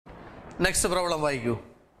Next problem വായിക്കൂ.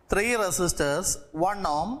 3 resistors 1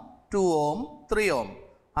 ohm, 2 ohm, 3 ohm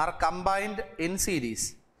are combined in series.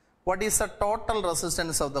 What is the total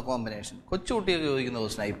resistance of the combination? കൊച്ചുകുട്ടിയൊക്കെ ചോദിക്കുന്ന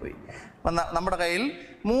question ആയിപ്പോയി. അപ്പം നമ്മുടെ കയ്യിൽ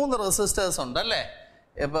 3 resistors ഉണ്ട് അല്ലേ?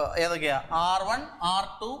 ഇപ്പോൾ ഏതൊക്കെയാ? R1,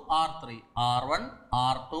 R2, R3. R1,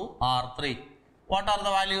 R2, R3. What are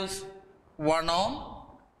the values? 1 ohm,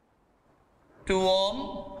 2 ohm,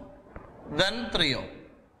 then 3 ohm.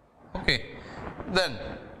 Okay. Then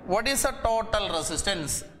what is the total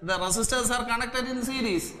resistance? The resistors are connected in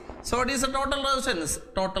series. So what is the total resistance?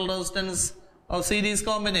 Total resistance of series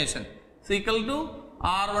combination is equal to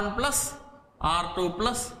R1 plus R2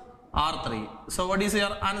 plus R3. So what is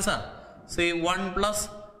your answer? See 1 plus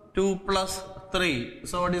 2 plus 3.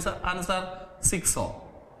 So what is the answer? 6 ohm.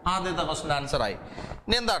 ആദ്യത്തെ question answer ആയി.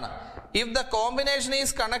 ഇനി എന്താണ്? If the combination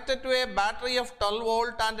is connected to a battery of 12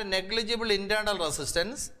 volt and negligible internal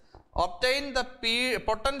resistance, obtain the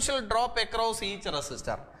potential drop across each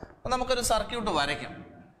resistor. അപ്പോൾ നമുക്കൊരു circuit വരയ്ക്കാം.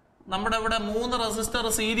 നമ്മുടെ ഇവിടെ 3 resistor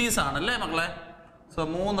series ആണല്ലേ മക്കളെ? സോ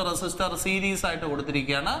 3 റെസിസ്റ്റർ സീരീസ് ആയിട്ട്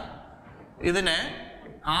കൊടുത്തിരിക്കുകയാണ്. ഇതിനെ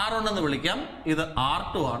R1 എന്ന് വിളിക്കാം. ഇത്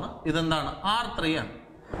R2 ആണ്. ഇതെന്താണ്? R3 ആണ്.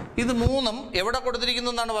 ഇത് മൂന്നും എവിടെ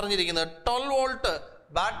കൊടുത്തിരിക്കുന്നു എന്നാണ് പറഞ്ഞിരിക്കുന്നത്? 12 വോൾട്ട്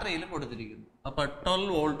ബാറ്ററിയിൽ കൊടുത്തിരിക്കുന്നു. അപ്പൊ 12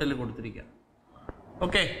 വോൾട്ടിൽ കൊടുത്തിരിക്കുക.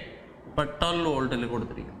 ഓക്കെ, ഇപ്പൊ 12 വോൾട്ടിൽ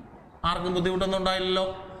കൊടുത്തിരിക്കുന്നു. ആർക്കും ബുദ്ധിമുട്ടൊന്നും ഉണ്ടായില്ലല്ലോ.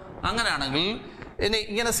 അങ്ങനെയാണെങ്കിൽ ഇനി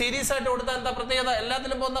ഇങ്ങനെ സീരീസ് ആയിട്ട് കൊടുത്താൽ എന്താ പ്രത്യേകത?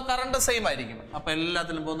 എല്ലാത്തിലും പോകുന്ന കറണ്ട് സെയിം ആയിരിക്കും. അപ്പൊ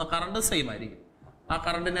എല്ലാത്തിലും പോകുന്ന കറണ്ട് സെയിം ആയിരിക്കും. ആ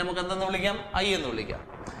കറണ്ടിനെ നമുക്ക് എന്തെന്ന് വിളിക്കാം? I എന്ന് വിളിക്കാം.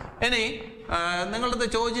 ഇനി നിങ്ങളുടെ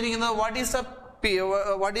ചോദിച്ചിരിക്കുന്നത്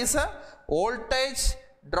what is the voltage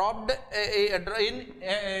dropped in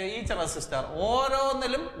each resistor?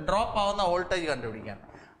 ഓരോന്നിലും ഡ്രോപ്പ് ആവുന്ന വോൾട്ടേജ് കണ്ടുപിടിക്കാം.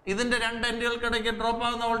 ഇതിന്റെ രണ്ട് എൻഡുകൾക്കിടയ്ക്ക് ഡ്രോപ്പ്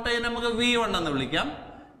ആവുന്ന വോൾട്ടേജ് നമുക്ക് V1 എന്ന് വിളിക്കാം.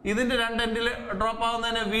 ഇതിന്റെ രണ്ട് എൻഡിൽ ഡ്രോപ്പ്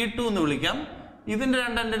ആവുന്നതിനെ V2 എന്ന് വിളിക്കാം. ഇതിന്റെ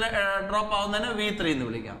രണ്ട് എൻഡിൽ ഡ്രോപ്പ് ആവുന്നതിനെ V3 എന്ന്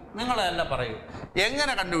വിളിക്കാം. നിങ്ങൾ തന്നെ പറയൂ,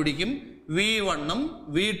 എങ്ങനെ കണ്ടുപിടിക്കും V1ഉം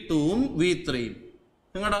V2ഉം V3യും?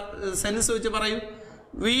 നിങ്ങളുടെ സെൻസ് വെച്ച് പറയൂ.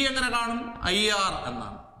 V എങ്ങനെ കാണും? IR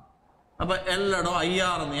എന്നാണ്. അപ്പൊ എല്ലായിടവും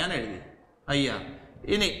IR എന്ന് ഞാൻ എഴുതി. IR.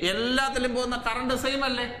 ഇനി എല്ലാത്തിലും പോകുന്ന കറണ്ട് സെയിം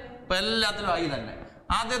അല്ലേ? അപ്പൊ എല്ലാത്തിലും I തന്നെ.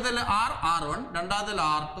 ആദ്യത്തിൽ R1, രണ്ടാമത്തിൽ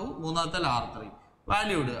R2, മൂന്നാമത്തിൽ R3.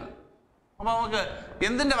 വാല്യൂ ഇടുക. അപ്പൊ നമുക്ക്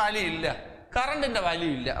എന്തിന്റെ വാല്യൂ ഇല്ല? കറണ്ടിന്റെ വാല്യൂ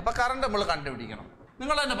ഇല്ല. അപ്പൊ കറണ്ട് നമ്മൾ കണ്ടുപിടിക്കണം.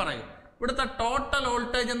 നിങ്ങൾ തന്നെ പറയും. ഇവിടുത്തെ ടോട്ടൽ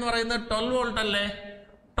വോൾട്ടേജ് എന്ന് പറയുന്നത് 12 വോൾട്ട് അല്ലേ?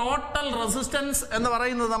 ടോട്ടൽ റെസിസ്റ്റൻസ് എന്ന്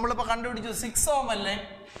പറയുന്നത് നമ്മളിപ്പോ കണ്ടുപിടിച്ചു 6 ഓം അല്ലേ?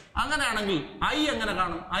 അങ്ങനെയാണെങ്കിൽ I എങ്ങനെ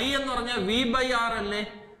കാണും? I എന്ന് പറഞ്ഞാൽ V/R അല്ലേ?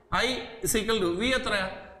 I is equal to V എത്രയാ?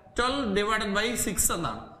 12 divided by 6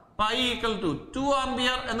 എന്നാണ്. അപ്പൊ I equal to 2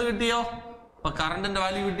 ആംപിയർ എന്ന് കിട്ടിയോ? അപ്പൊ കറണ്ടിന്റെ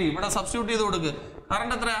വാല്യൂ കിട്ടി. ഇവിടെ സബ്സ്റ്റിറ്റ്യൂട്ട് ചെയ്ത് കൊടുക്ക്.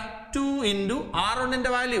 കറണ്ട് എത്രയാ? 2 into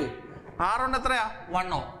R1ന്റെ വാല്യൂ. R1 എത്രയാ?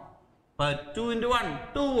 1 ഓം. 2 into 1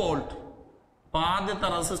 2 വോൾട്ട്. അപ്പൊ ആദ്യത്തെ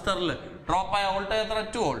റെസിസ്റ്ററിൽ ഡ്രോപ്പ് ആയ വോൾട്ടേജ് എത്ര?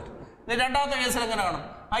 2 വോൾട്ട്. ഇനി രണ്ടാമത്തെ കേസിൽ എങ്ങനെ കാണും?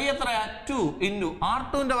 I എത്രയാ? 2 into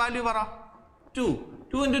R2ന്റെ വാല്യൂ പറ. 2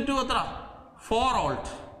 into 2 എത്ര? 4 വോൾട്ട്.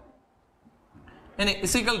 ഇനി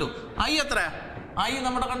is equal to I എത്രയാ? I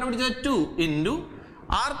നമ്മുടെ കണ്ടുപിടിച്ചത് 2 into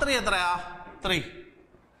R3 എത്രയാ? 3.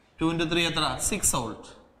 2 into 3 എത്ര? 6 വോൾട്ട്.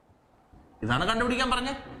 ഇതാണ് കണ്ടുപിടിക്കാൻ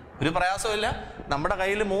പറഞ്ഞത്. ഒരു പ്രയാസമില്ല. നമ്മുടെ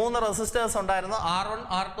കയ്യിൽ 3 റെസിസ്റ്റേഴ്സ് ഉണ്ടായിരുന്നു, R1,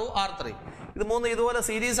 R2, R3. ഇത് 3 ഇതുപോലെ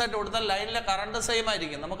സീരീസ് ആയിട്ട് കൊടുത്താൽ ലൈനിലെ കറണ്ട് സെയിം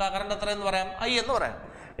ആയിരിക്കും. നമുക്ക് ആ കറണ്ട് എത്രയെന്ന് പറയാം? I എന്ന് പറയാം.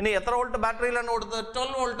 ഇനി എത്ര വോൾട്ട് ബാറ്ററിയിലാണ് കൊടുത്തത്?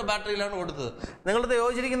 12 വോൾട്ട് ബാറ്ററിയിലാണ് കൊടുത്തത്. നിങ്ങളിത്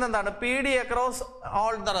യോജിച്ചിരിക്കുന്ന എന്താണ്? PD across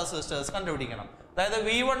all the resistors കണ്ടുപിടിക്കണം. അതായത്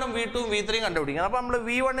V1ഉം V2ഉം V3യും കണ്ടുപിടിക്കണം. അപ്പൊ നമ്മൾ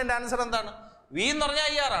V1ന്റെ ആൻസർ എന്താണ്? V എന്ന് പറഞ്ഞാൽ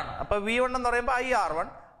IR ആണ്. അപ്പൊ V1 എന്ന് പറയുമ്പോൾ IR1,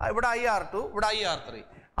 ഇവിടെ IR2, ഇവിടെ IR3.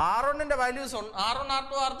 R1ന്റെ values R1,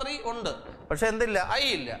 R2, R3 ഉണ്ട്, പക്ഷെ എന്തില്ല? I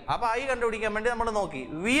ഇല്ല. അപ്പൊ I കണ്ടുപിടിക്കാൻ വേണ്ടി നമ്മൾ നോക്കി.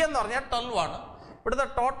 V എന്ന് പറഞ്ഞാൽ 12 ആണ്. ഇവിടുത്തെ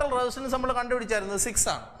ടോട്ടൽ റെസിസ്റ്റൻസ് നമ്മൾ കണ്ടുപിടിച്ചായിരുന്നു 6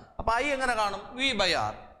 ആണ്. അപ്പൊ I എങ്ങനെ കാണും?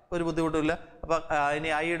 V/R. ഒരു ബുദ്ധിമുട്ടില്ല. അപ്പൊ ഇനി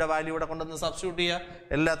I യുടെ വാല്യൂ ഇവിടെ കൊണ്ടുവന്ന് സബ്സ്റ്റിറ്റ്യൂട്ട് ചെയ്യുക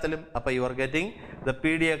എല്ലാത്തിലും. അപ്പൊ you are getting the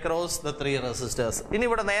PD across the 3 resistors. ഇനി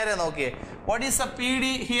ഇവിടെ നേരെ നോക്കിയേ. What is the PD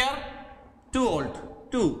here? 2 volt.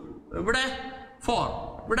 2 ഇവിടെ 4,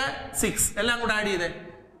 ഇവിടെ 6. എല്ലാം കൂടെ ആഡ് ചെയ്തേ.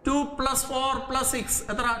 2 + 4 + 6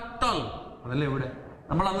 എത്ര? 12. അതല്ലേ ഇവിടെ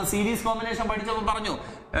നമ്മൾ അന്ന് സീരീസ് കോമ്പിനേഷൻ പഠിച്ചപ്പോൾ പറഞ്ഞു,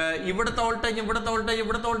 ഇവിടുത്തെ വോൾട്ടേജ് ഇവിടുത്തെ വോൾട്ടേജ്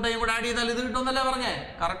ഇവിടുത്തെ വോൾട്ടേജ് കൂടെ ആഡ് ചെയ്താൽ ഇത് കിട്ടുമെന്നല്ലേ പറഞ്ഞേ?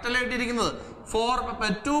 കറക്റ്റ് അല്ലേ ഇട്ടിരിക്കുന്നത്?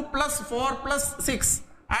 2 + 4 + 6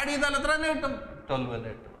 ആഡ് ചെയ്താൽ എത്ര തന്നെ കിട്ടും? 12 തന്നെ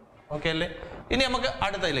കിട്ടും. ഓക്കെ അല്ലേ? ഇനി നമുക്ക്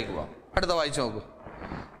അടുത്തതിലേക്ക് പോവാം. അടുത്ത വായിച്ചു നോക്കൂ.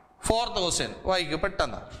 4th ക്വസ്റ്റ്യൻ വായിക്കൂ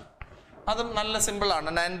പെട്ടെന്ന്. അതും നല്ല സിമ്പിൾ ആണ്.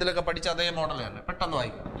 9th പഠിച്ച അതേ മോഡൽ തന്നെ. പെട്ടെന്ന്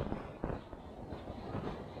വായിക്കും.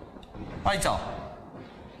 വായിച്ചോ?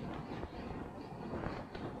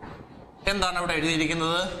 എന്താണ് ഇവിടെ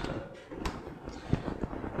എഴുതിയിരിക്കുന്നത്?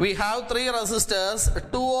 We have 3 resistors,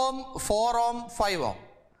 2 ohm, 4 ohm, 5 ohm.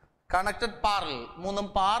 Connected parallel. മൂന്നും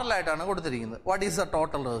പാരലൽ ആയിട്ടാണ് കൊടുത്തിരിക്കുന്നത്. What is the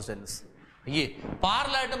total resistance? ഈ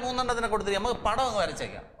പാരലായിട്ട് 3 എണ്ണത്തിനെ കൊടുത്തിട്ട് നമുക്ക് പടം അങ്ങ്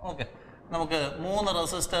വരച്ചേക്കാം. ഓക്കെ, നമുക്ക് 3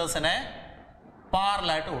 റെസിസ്റ്റേഴ്സിനെ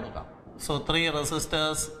പാരലായിട്ട് കൊടുക്കാം. So 3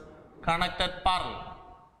 resistors connected parallel.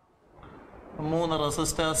 3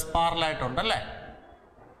 resistors പാരലായിട്ടുണ്ടല്ലേ,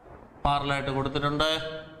 പാരലായിട്ട് കൊടുത്തിട്ടുണ്ട്,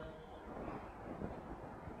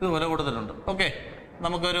 ഇതുപോലെ കൊടുത്തിട്ടുണ്ട്. ഓക്കെ,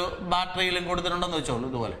 നമുക്കൊരു ബാറ്ററിയിലും കൊടുത്തിട്ടുണ്ടെന്ന് വെച്ചോളൂ.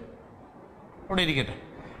 ഇതുപോലെ ഇവിടെ ഇരിക്കട്ടെ.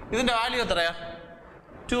 ഇതിൻ്റെ വാല്യൂ എത്രയാ?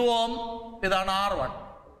 2 ഓം. ഇതാണ് R1,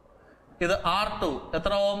 ഇത് R2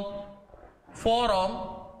 എത്ര ഓം? 4 ഓം.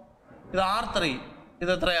 ഇത് R3,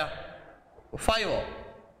 ഇത് എത്രയാ? 5 ഓം.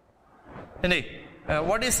 ഇനി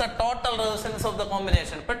what is the total resistance of the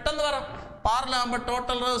combination? പെട്ടെന്ന് പറ. പാരലാകുമ്പോൾ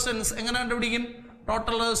ടോട്ടൽ റെസിസ്റ്റൻസ് എങ്ങനെ കണ്ടുപിടിക്കും?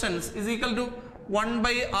 Total resistance is equal to 1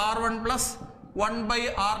 by R1 plus 1 by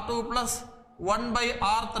R2 plus 1 by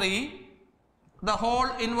R3 the whole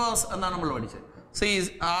inverse എന്നാണ് നമ്മൾ പഠിച്ചത്. So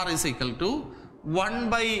R is equal to 1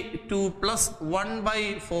 by 2 plus 1 by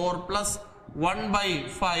 4 plus 1 by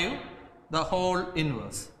 5 the whole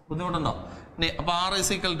inverse. ബുദ്ധിമുട്ടുണ്ടോ? അപ്പോൾ R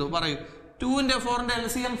is equal to പറയൂ. 2ന്റെ 4ന്റെ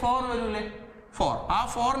LCM 4 വരൂലേ? 4. ആ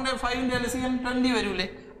 4ന്റെ 5ന്റെ LCM 20 വരൂലേ?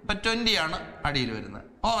 അപ്പം 20 ആണ് അടിയിൽ വരുന്നത്.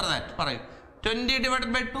 ഓവർ ദാറ്റ് പറയൂ. 20 divided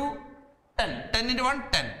by 2 10. 10 into 1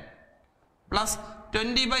 10 plus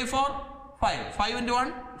 20 by 4 5. 5 into 1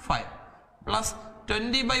 5 plus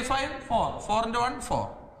 20 by 5 4. 4 into 1 4.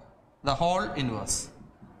 The whole inverse.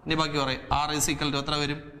 ഇനി ബാക്കി പറയും. R is equal to എത്ര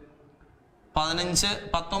വരും? 15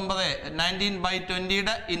 19 19 by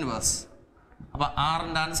 20യുടെ ഇൻവേഴ്സ്. അപ്പം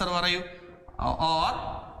ആറിൻ്റെ ആൻസർ പറയൂ. Or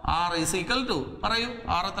R is equal to പറയൂ.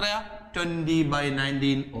 R എത്രയാ? 20 by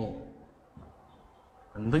 19 ohm.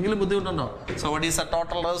 എന്തെങ്കിലും ബുദ്ധിമുട്ടുണ്ടോ? So what is the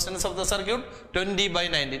total resistance of the circuit? 20 by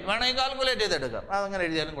 19. വേണമെങ്കിൽ കാൽക്കുലേറ്റ് ചെയ്തെടുക്കാം, അതങ്ങനെ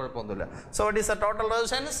എഴുതിയാലും കുഴപ്പമൊന്നുമില്ല. So what is the total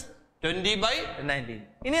resistance? 20 by 19.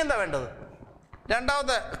 ഇനി എന്താ വേണ്ടത്?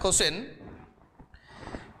 രണ്ടാമത്തെ question,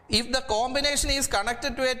 if the combination is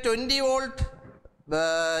connected to a 20 volt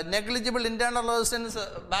negligible internal resistance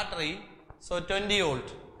battery, so 20 volt,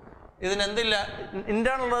 ഇതിന് എന്തില്ല?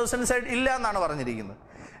 ഇന്റേണൽ റെസിസ്റ്റൻസ് ആയിട്ട് ഇല്ല എന്നാണ് പറഞ്ഞിരിക്കുന്നത്.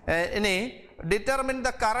 ഇനി determine the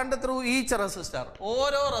current through each resistor.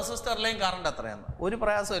 ഓരോ റെസിസ്റ്ററിലെയും കറണ്ട് എത്രയാണ്? ഒരു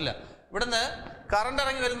പ്രയാസമില്ല. ഇവിടുന്ന് കറണ്ട്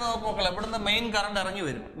ഇറങ്ങി വരുന്നത് നോക്കാം. ഇവിടുന്ന് മെയിൻ കറണ്ട് ഇറങ്ങി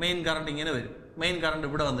വരും. മെയിൻ കറണ്ട് ഇങ്ങനെ വരും. മെയിൻ കറണ്ട്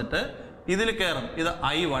ഇവിടെ വന്നിട്ട് ഇതിൽ കയറും. ഇത്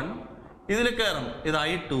I1, ഇതിൽ കയറും. ഇത്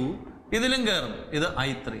I2, ഇതിലും കയറും. ഇത്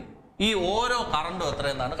I3. ഈ ഓരോ കറണ്ടും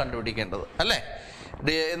എത്രയെന്നാണ് കണ്ടുപിടിക്കേണ്ടത് അല്ലേ?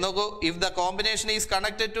 നോക്കൂ, if the combination is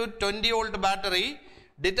connected to 20 volt battery,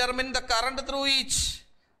 determine the current through each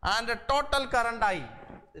and total current I.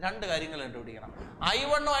 രണ്ട് കാര്യങ്ങൾ കണ്ടുപിടിക്കണം.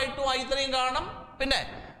 I1ഉം I2ഉം I3യും കാണും, പിന്നെ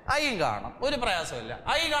Iയും കാണും. ഒരു പ്രയാസമില്ല.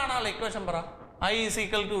 I കാണാനുള്ള ഇക്വേഷൻ പറ. I is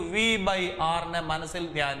equal to V by R നെ മനസ്സിൽ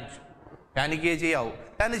ധ്യാനിക്കുകയും ചെയ്യാവൂ.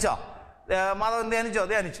 ധ്യാനിച്ചോ? മാധവൻ ധ്യാനിച്ചോ?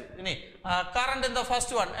 ധ്യാനിച്ചു. ഇനി current in the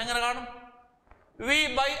first one എങ്ങനെ കാണും? V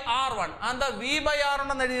by R1. എന്താ V by R1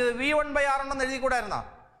 എന്ന് എഴുതിയത്? V1 by R1 എന്ന് എഴുതി കൂടായിരുന്നോ?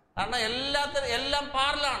 കാരണം എല്ലാം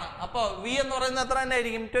പാരലാണ്. അപ്പോൾ V എന്ന് പറയുന്നത് എത്ര തന്നെ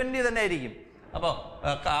ആയിരിക്കും? 20 തന്നെ ആയിരിക്കും. അപ്പോൾ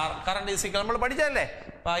കറണ്ട് ഈസ് ഈക്വൽ നമ്മൾ പഠിച്ചതല്ലേ?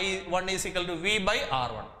 അപ്പോൾ I1 is equal to V by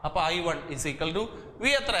R1. അപ്പോൾ I1 is equal to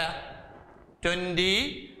V എത്രയാ? 20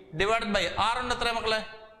 ഡിവൈഡ് ബൈ R1 എത്രയാ മക്കളെ?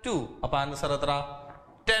 2. അപ്പോൾ ആൻസർ എത്ര?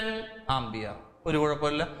 10 ആംപിയർ. ഒരു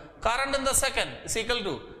കുഴപ്പമില്ല. Current in the second is equal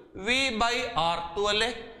to V by R2 അല്ലേ?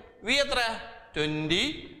 V എത്രയാ? 20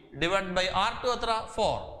 ഡിവൈഡ് ബൈ R2 എത്ര?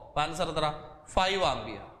 4. അപ്പോൾ ആൻസർ എത്ര? 5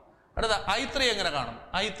 ആംപിയർ. അടുത്ത I3 എങ്ങനെ കാണും?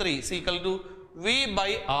 I3 is equal to V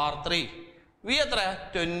by R3. V എത്ര?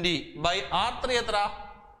 20 ബൈ R3 എത്ര?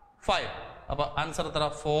 5. അപ്പോൾ ആൻസർ എത്ര?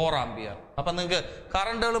 4 ആംപിയർ. അപ്പം നിങ്ങൾക്ക്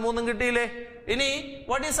കറണ്ടുകൾ മൂന്നും കിട്ടിയില്ലേ? ഇനി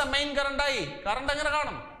what is A main current I? Current എങ്ങനെ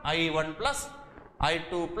കാണും? I1 plus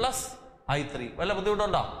I2 plus I3. വല്ല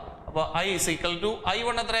ബുദ്ധിമുട്ടുണ്ടോ? അപ്പോൾ I is equal to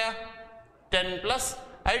I1 എത്രയാ? 10 പ്ലസ്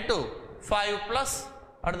I2 5 പ്ലസ്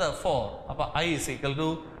അടുത്ത 4. അപ്പോൾ I is equal to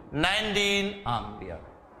 19 ampere.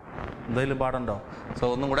 എന്തെങ്കിലും പാടുണ്ടോ? സോ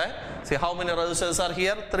ഒന്നും കൂടെ. See how many resistors are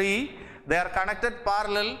here? 3. They are connected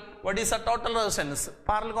parallel. What is the total resistance?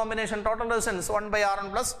 Parallel combination total resistance 1 by R1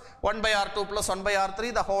 plus 1 by R2 plus 1 by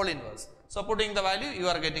R3 the whole inverse. So putting the value you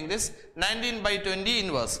are getting this 19 by 20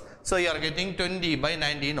 inverse. So you are getting 20 by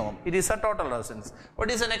 19 ohm. It is a total resistance.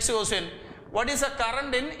 What is the next question? What is the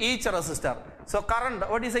current in each resistor? So current,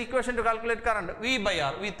 what is the equation to calculate current? V by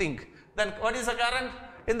R, we think. Then what is the current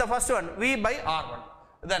in the first one? V by R1.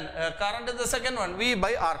 Then current in the second one, V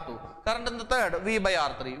by R2. Current in the third, V by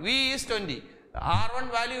R3. V is 20. R1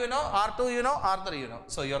 value you know, R2 you know, R3 you know.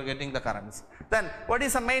 So you are getting the currents. Then what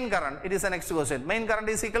is the main current? It is the next question. Main current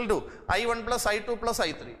is equal to I1 plus I2 plus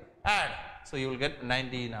I3. Add. So you will get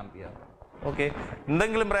 19 ampere. Okay.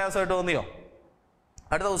 എന്തെങ്കിലും പ്രയാസമായിട്ട് തോന്നിയോ?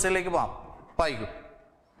 അടുത്ത ക്വസ്റ്റ്യനിലേക്ക് പോകാം. വായിക്കൂ.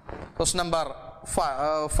 Question number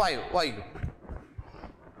 5 വായിക്കൂ.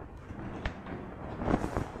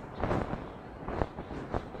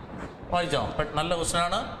 വായിച്ചോ? നല്ല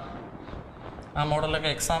ക്വസ്റ്റ്യനാണ്. ആ മോഡലൊക്കെ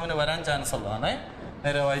എക്സാമിന് വരാൻ ചാൻസ് ഉള്ളതാണ്.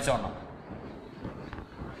 നേരെ വായിച്ചോണം.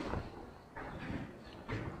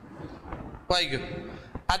 വായിക്കും.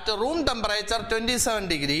 At room temperature 27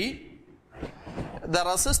 degree the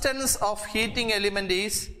resistance of heating element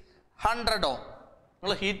is 100 ohm.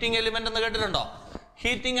 നിങ്ങൾ ഹീറ്റിംഗ് എലിമെന്റ് എന്ന് കേട്ടിട്ടുണ്ടോ?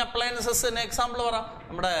 ഹീറ്റിംഗ് അപ്ലയൻസസിന് എക്സാമ്പിൾ പറ.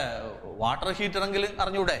 നമ്മുടെ വാട്ടർ ഹീറ്ററെങ്കിലും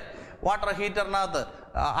അറിഞ്ഞൂടെ? വാട്ടർ ഹീറ്ററിനകത്ത്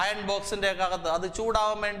അയൺ ബോക്സിൻ്റെ ഒക്കെ അകത്ത് അത്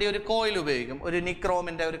ചൂടാവാൻ വേണ്ടി ഒരു കോയിൽ ഉപയോഗിക്കും, ഒരു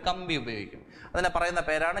നിക്രോമിൻ്റെ ഒരു കമ്പി ഉപയോഗിക്കും. അതിനെ പറയുന്ന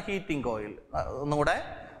പേരാണ് ഹീറ്റിംഗ് കോയിൽ. ഒന്നുകൂടെ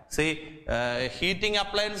C heating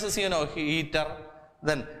appliances, you know, heater,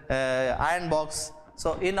 then iron box. So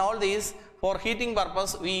in all these, for heating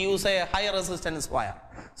purpose we use a high resistance wire.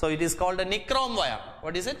 So it is called a nichrome wire.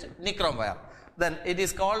 What is it? Nichrome wire. Then it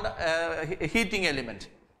is called heating element.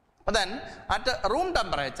 Then at room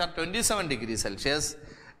temperature 27 degrees Celsius,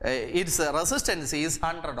 its resistance is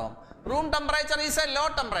 100 ohm. Room temperature is a low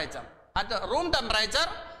temperature. At room temperature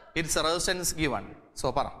its resistance given. So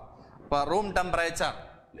for room temperature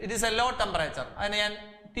it is a low temperature. And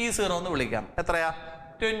T0 എന്ന് വിളിക്കാം. എത്രയാ?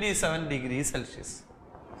 27 degrees Celsius.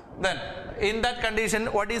 Then in that condition,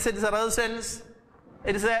 what is its resistance?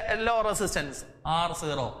 It is a low resistance,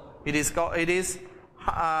 R0. It is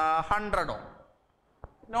 100 ohm.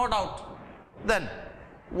 No doubt. Then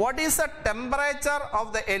what is the temperature of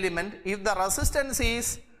the element if the resistance is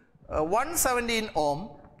 117 ohm,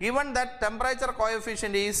 given that temperature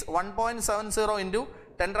coefficient is 1.70 into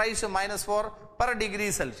 10 raised to minus 4 per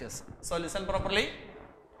degree Celsius. So listen properly.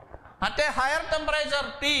 At a higher temperature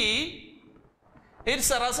T, its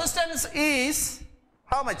resistance is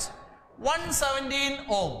how much? 117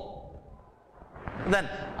 ohm. Then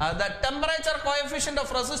the temperature coefficient of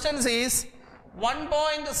resistance is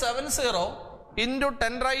 1.70 into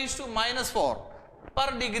 10 raised to minus 4 per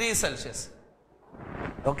degree Celsius.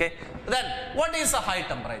 Okay. Then what is the high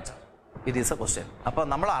temperature? It is a question. അപ്പോൾ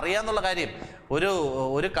നമ്മൾ അറിയാന്നുള്ള കാര്യം,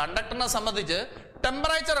 ഒരു കണ്ടക്ടറിനെ സംബന്ധിച്ച്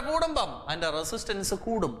temperature കൂടുമ്പം അതിൻ്റെ resistance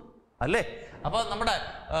കൂടും അല്ലേ? അപ്പോൾ നമ്മുടെ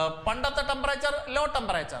പണ്ടത്തെ ടെമ്പറേച്ചർ ലോ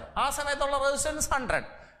ടെമ്പറേച്ചർ, ആ സമയത്തുള്ള റെസിസ്റ്റൻസ് 100.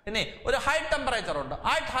 ഇനി ഒരു ഹൈ ടെമ്പറേച്ചർ ഉണ്ട്,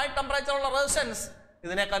 ആ ഹൈ ടെമ്പറേച്ചർ ഉള്ള റെസിസ്റ്റൻസ്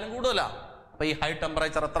ഇതിനേക്കാളും കൂടുതലാണ്. അപ്പോൾ ഈ ഹൈ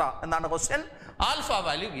ടെമ്പറേച്ചർ എത്ര എന്നാണ് question. Alpha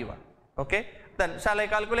value given. Okay. Then shall I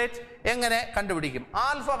calculate? എങ്ങനെ കണ്ടുപിടിക്കും?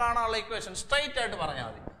 ആൽഫ കാണാനുള്ള ഇക്വേഷൻ സ്ട്രൈറ്റ് ആയിട്ട് പറഞ്ഞാൽ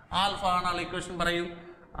മതി. ആൽഫ കാണാനുള്ള ഇക്വേഷൻ പറയൂ.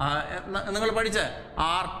 നിങ്ങൾ പഠിച്ച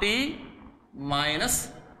RT minus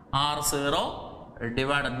R0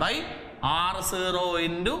 divided by R0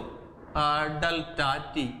 into delta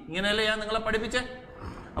T. ഇങ്ങനെയല്ലേ ഞാൻ നിങ്ങളെ പഠിപ്പിച്ചേ?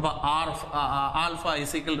 അപ്പോൾ ആൽഫ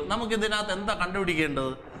ഇസ് ഈക്വൽ ടു, നമുക്ക് ഇതിനകത്ത് എന്താ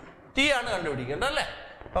കണ്ടുപിടിക്കേണ്ടത്? ടി ആണ് കണ്ടുപിടിക്കേണ്ടത് അല്ലേ?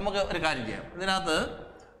 അപ്പം നമുക്ക് ഒരു കാര്യം ചെയ്യാം. ഇതിനകത്ത്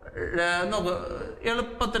നോക്ക്,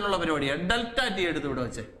 എളുപ്പത്തിനുള്ള പരിപാടിയാണ്. ഡെൽറ്റ ടി എടുത്ത് ഇവിടെ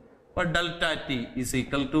വെച്ചേ. അപ്പോൾ delta T is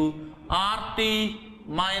equal to RT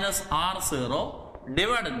minus R0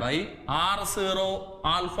 divided by R0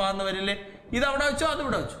 alpha എന്ന് വരില്ലേ? ഇതവിടെ വെച്ചോ,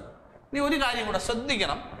 അതിവിടെ വെച്ചു. ഇനി ഒരു കാര്യം കൂടെ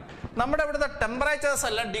ശ്രദ്ധിക്കണം. നമ്മുടെ ഇവിടുത്തെ ടെമ്പറേച്ചേഴ്സ്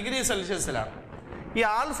എല്ലാം ഡിഗ്രി സെൽഷ്യസിലാണ്. ഈ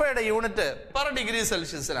ആൽഫയുടെ യൂണിറ്റ് പെർ ഡിഗ്രി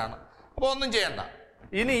സെൽഷ്യസിലാണ്. അപ്പോൾ ഒന്നും ചെയ്യണ്ട.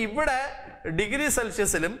 ഇനി ഇവിടെ ഡിഗ്രി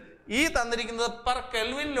സെൽഷ്യസിലും ഈ തന്നിരിക്കുന്നത് പെർ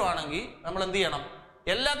കെൽവിനിലും ആണെങ്കിൽ നമ്മൾ എന്ത് ചെയ്യണം?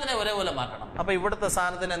 എല്ലാത്തിനെയും ഒരേപോലെ മാറ്റണം. അപ്പോൾ ഇവിടുത്തെ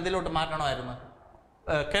സാധനത്തിന് എന്തിലോട്ട് മാറ്റണമായിരുന്നു?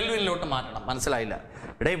 കെൽവിനിലോട്ട് മാറ്റണം. മനസ്സിലായില്ല?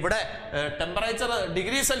 ഇവിടെ ടെമ്പറേച്ചർ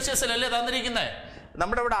ഡിഗ്രി സെൽഷ്യസിലല്ലേ തന്നിരിക്കുന്നത്.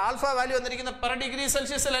 നമ്മുടെ ഇവിടെ ആൽഫ വാല്യൂ വന്നിരിക്കുന്നത് പെർ ഡിഗ്രി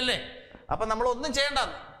സെൽഷ്യസിലല്ലേ. അപ്പം നമ്മൾ ഒന്നും ചെയ്യേണ്ട.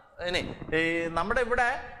 ഇനി നമ്മുടെ ഇവിടെ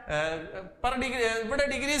പെർ ഡിഗ്രി, ഇവിടെ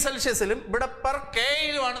ഡിഗ്രി സെൽഷ്യസിലും ഇവിടെ പെർ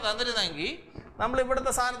കെയിലുമാണ് തന്നിരുന്നെങ്കിൽ നമ്മൾ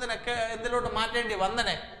ഇവിടുത്തെ സാധനത്തിനൊക്കെ എന്തിലോട്ട് മാറ്റേണ്ടി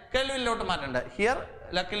വന്നനെ? കെൽവിനിലോട്ട് മാറ്റേണ്ട. Here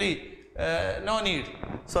luckily no need.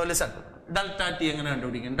 So listen, delta T എങ്ങനെ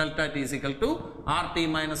കണ്ടുപിടിക്കും? Delta T is equal to RT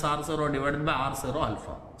minus R0 divided by R0 alpha.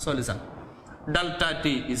 So listen, delta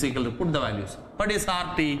T is equal to, put the values. What is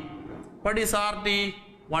RT? What is RT?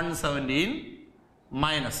 117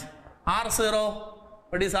 minus R0.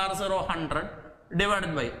 What is R0? 100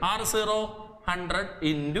 divided by R0 100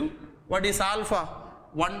 into what is alpha?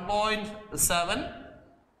 1.7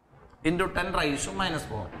 into 10 raised to minus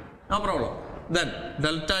 4. No problem. Then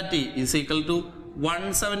delta T is equal to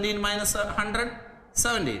 117 minus 100,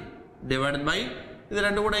 17 divided by, ഇത്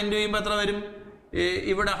രണ്ടും കൂടെ into ചെയ്യുമ്പോൾ എത്ര വരും?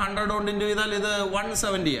 ഇവിടെ 100 കൊണ്ട് into ചെയ്താൽ ഇത്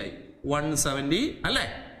 170 ആയി. 170 അല്ലേ?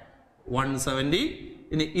 170.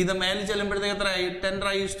 ഇനി ഇത് മേലിൽ ചെല്ലുമ്പോഴത്തേക്ക് എത്രയായി? 10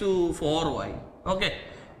 raised to 4 ആയി. ഓക്കെ.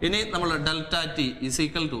 ഇനി നമ്മൾ delta T is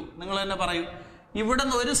equal to, നിങ്ങൾ തന്നെ പറയും, ഇവിടെ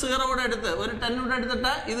നിന്ന് ഒരു 0 കൂടെ എടുത്ത് ഒരു 10 കൂടെ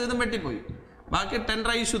എടുത്തിട്ട് ഇതും വെട്ടിപ്പോയി. ബാക്കി 10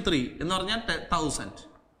 raised to 3 എന്ന് പറഞ്ഞാൽ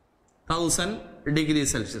 1000 degree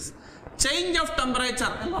Celsius. Change of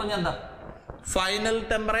temperature എന്ന് പറഞ്ഞാൽ എന്താ? Final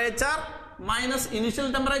temperature minus initial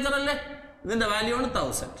temperature അല്ലേ? ഇതിന്റെ വാല്യൂ ആണ്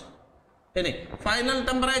 1000. ഇനി final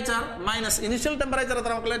temperature minus initial temperature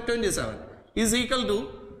എത്ര മക്കളെ? 27 ഈസ് ഈക്വൽ ടു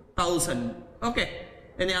 1000. Okay.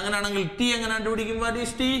 ഇനി അങ്ങനെയാണെങ്കിൽ ടി എങ്ങനെ കണ്ടുപിടിക്കും? What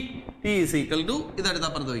is T? T is equal to ഇതെടുത്ത്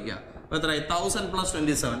അപ്പുറത്ത് വയ്ക്കുക. അപ്പോൾ എത്ര? 1000 +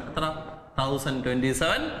 27 എത്ര?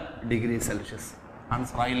 1027 ഡിഗ്രി സെൽഷ്യസ്.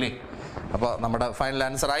 ആൻസർ ആയില്ലേ? അപ്പോൾ നമ്മുടെ ഫൈനൽ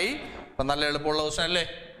ആൻസർ ആയി. അപ്പം നല്ല എളുപ്പമുള്ള ക്വസ്റ്റൻ അല്ലേ?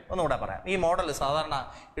 ഒന്നുകൂടെ പറയാം. ഈ മോഡൽ സാധാരണ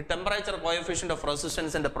ഈ ടെമ്പറേച്ചർ കോഎഫിഷ്യന്റ് ഓഫ്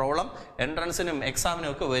റെസിസ്റ്റൻസിന്റെ പ്രോബ്ലം എൻട്രൻസിനും എക്സാമിനും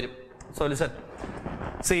ഒക്കെ വരും. So listen.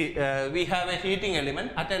 See, we have a heating element.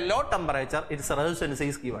 At a low temperature, its resistance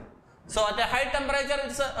is given. So at a high temperature,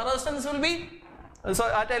 its resistance will be. So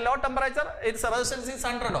at a low temperature, its resistance is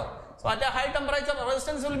 100 ohm. So at a high temperature,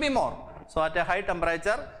 resistance will be more. So at a high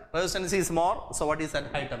temperature, resistance is more. So what is at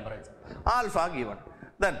high temperature? Alpha given.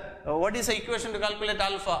 Then what is the equation to calculate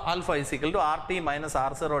alpha? Alpha is equal to RT minus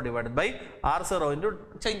R0 divided by R0 into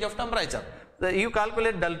change of temperature. You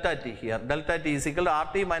calculate delta T here. Delta T is equal to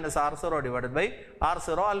RT minus R0 divided by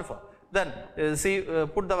R0 alpha. Then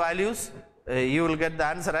put the values. You will get the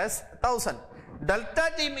answer as 1000. Delta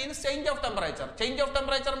T means change of temperature. Change of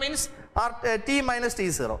temperature means T minus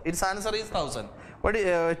T0. Its answer is 1000. What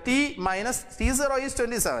T minus T0 is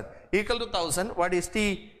 27 equal to 1000. What is T?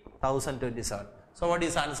 1027. So what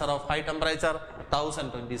is answer of high temperature?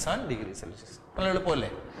 1027 degrees Celsius. നല്ല എളുപ്പമല്ലേ?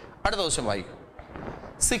 അടുത്ത question വായിക്കും.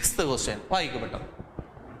 6th question. വായിക്കും പെട്ടെന്ന്.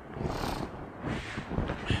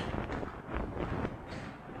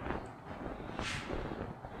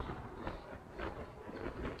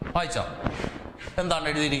 വായിച്ചോ? എന്താണ്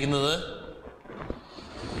എഴുതിയിരിക്കുന്നത്?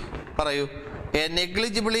 പറയൂ. A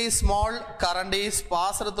negligibly small current is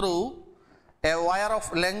passed through a wire of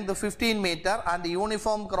length 15 meter and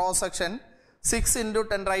uniform cross section 6 into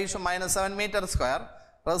 10 raised to minus 7 meter square.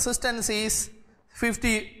 Resistance is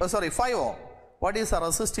 5 ohm. What is the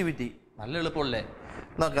resistivity? നല്ല എളുപ്പമല്ലേ?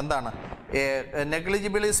 നോക്ക് എന്താണ്? A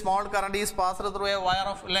negligibly small current is passed through a wire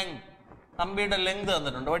of length. കമ്പിയുടെ length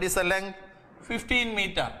തന്നിട്ടുണ്ട്. What is the length? 15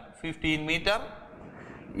 meter. 15 meter.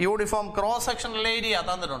 Uniform cross sectional area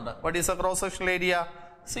തന്നിട്ടുണ്ട്. What is the cross sectional area?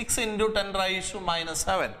 6 into 10 raised to minus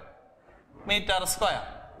 7 meter square.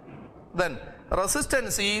 Then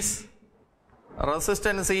resistance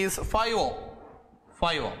is 5 ohm.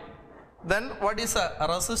 5 ohm. Then what is the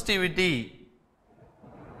resistivity?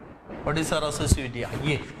 What is the resistivity?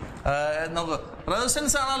 അയ്യേ, നോക്ക്.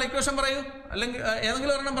 Resistance ആണല്ലോ equation പറയൂ, അല്ലെങ്കിൽ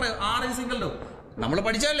ഏതെങ്കിലും ഒരെണ്ണം പറയൂ. R is equal to, നമ്മൾ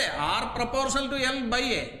പഠിച്ചല്ലേ, R proportional to L by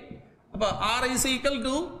A. അപ്പൊ R is equal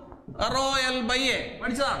to rho L by A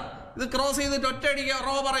പഠിച്ചതാണ്. ഇത് ക്രോസ് ചെയ്തിട്ട് ഒറ്റയടിക്കുക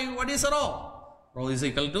റോ പറയൂ. What is rho? Rho is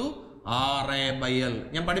equal to RA by L.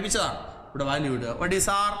 ഞാൻ പഠിപ്പിച്ചതാണ്. ഇവിടെ വാല്യൂ ഇടുക. What is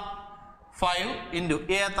R? 5 into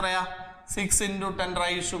A എത്രയാ? 6 into 10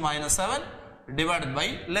 raised to minus 7 divided by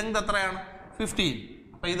length എത്രയാണ്? 15.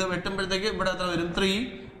 അപ്പൊ ഇത് വെട്ടുമ്പോഴത്തേക്ക് ഇവിടെ എത്ര വരും? 3.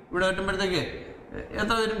 ഇവിടെ വെട്ടുമ്പോഴത്തേക്ക്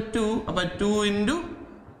എത്ര വരും? 2. അപ്പൊ 2 into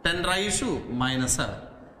 10 raised to minus 7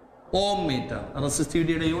 Om metre.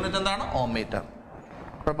 റെസിസ്റ്റിവിറ്റിയുടെ unit എന്താണ്? ഓം മീറ്റർ.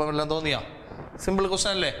 കുഴപ്പമില്ല തോന്നിയോ? സിമ്പിൾ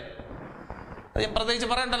ക്വസ്റ്റൻ അല്ലേ? അത് ഞാൻ പ്രത്യേകിച്ച്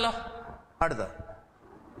പറയണ്ടല്ലോ. അടുത്ത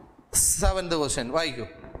 7th question വായിക്കൂ.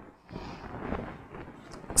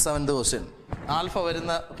 7th question ആൽഫ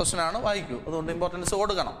വരുന്ന ക്വസ്റ്റൻ ആണ്, വായിക്കൂ. അതുകൊണ്ട് ഇമ്പോർട്ടൻസ്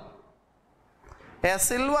കൊടുക്കണം. A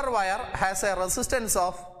silver wire has a resistance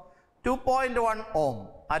of 2.1 ohm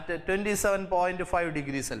at 27.5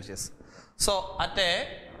 degrees Celsius. So at a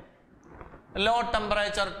low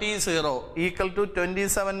temperature T0 equal to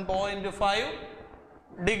 27.5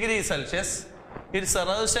 degrees Celsius, its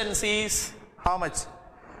resistance is how much?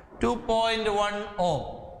 2.1 ohm.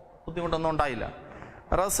 ബുദ്ധിമുട്ടൊന്നും ഉണ്ടായില്ല.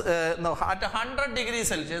 At 100 degrees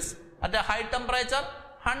Celsius, at a high temperature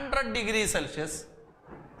 100 degrees Celsius,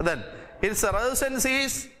 then its resistance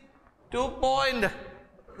is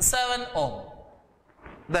 2.7 ohm.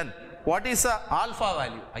 Then what is the alpha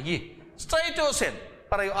value? അയ്യേ, straight question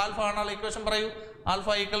പറയൂ. Alpha ആണല്ലോ equation പറയൂ. Alpha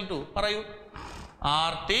equal to പറയൂ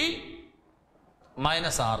RT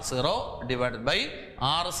minus R0 divided by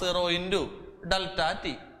R0 into delta T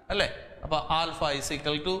അല്ലേ? അപ്പൊ alpha is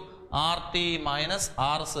equal to RT minus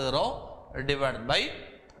R0 divided by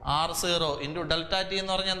R0 into delta T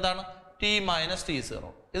എന്ന് പറഞ്ഞാൽ എന്താണ്? T minus T0.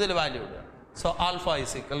 ഇതിൽ വാല്യൂ ഇടുക. So alpha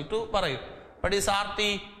is equal to പറയൂ. what is RT?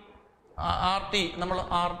 RT നമ്മൾ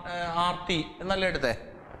RT എന്നല്ലേ എടുത്തേ?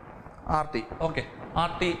 RT. ഓക്കെ,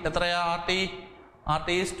 RT എത്രയാ? RT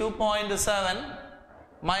is 2.7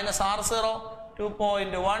 minus R0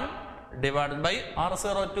 2.1 divided by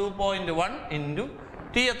R0 2.1 into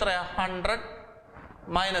T എത്രയാ? 100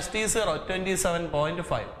 minus T0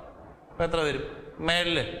 27.5. അപ്പോൾ എത്ര വരും?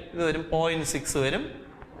 മേളിൽ ഇത് വരും 0.6 വരും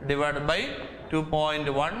ഡിവൈഡ് ബൈ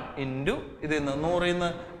 2.1 ഇൻറ്റു ഇതിൽ നിന്ന് 100 നിന്ന്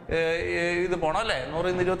ഇത് പോകണം അല്ലേ? 100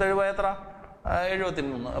 നിന്ന് 27 പോയാൽ എത്ര?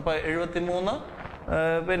 73. അപ്പോൾ 73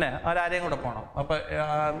 പിന്നെ ഒരാരെയും കൂടെ പോകണം. അപ്പോൾ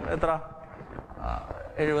എത്ര?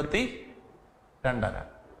 72.5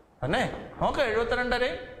 തന്നെ. ഓക്കെ,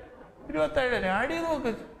 72.5 27 ആഡ് ചെയ്ത്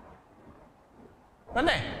നോക്ക്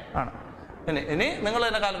തന്നെ ആണ്. ഇനി നിങ്ങൾ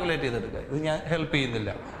തന്നെ കാൽക്കുലേറ്റ് ചെയ്തെടുക്കുക. ഇത് ഞാൻ ഹെൽപ്പ് ചെയ്യുന്നില്ല.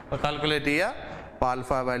 അപ്പോൾ കാൽക്കുലേറ്റ് ചെയ്യുക. അപ്പോൾ ആൽഫ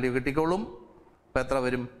വാല്യൂ കിട്ടിക്കോളും. അപ്പോൾ എത്ര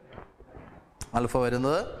വരും? ആൽഫ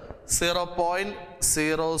വരുന്നത്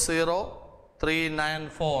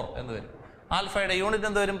 0.00394 എന്ന് വരും. ആൽഫയുടെ യൂണിറ്റ്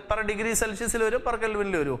എന്ത് വരും? പെർ ഡിഗ്രി സെൽഷ്യസിൽ വരും, പെർ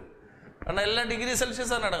കെൽവിനിൽ വരും. കാരണം എല്ലാം ഡിഗ്രി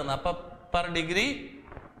സെൽഷ്യസ് ആണ് നടക്കുന്നത്. അപ്പം per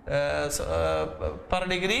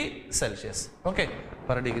degree Celsius. Okay,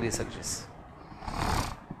 per degree Celsius.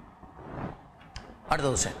 അടുത്ത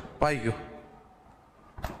ക്വസ്റ്റ്യൻ വായിക്കൂ.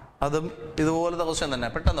 അതും ഇതുപോലത്തെ ക്വസ്റ്റ്യൻ തന്നെ,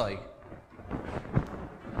 പെട്ടെന്ന് വായിക്കും.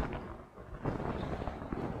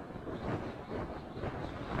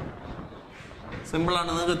 സിമ്പിളാണ്,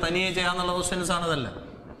 നിങ്ങൾക്ക് തനിയെ ചെയ്യാന്നുള്ള ക്വസ്റ്റ്യൻസ് ആണ് ഇതല്ല.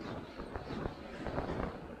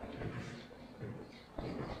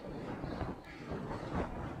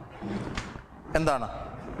 എന്താണ്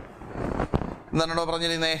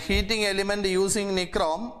പറഞ്ഞിരുന്നത്? Heating element using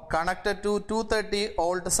nichrome connected to 230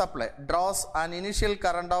 volt supply draws an initial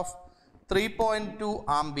current of 3.2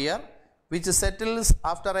 ampere which settles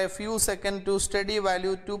after A few second to study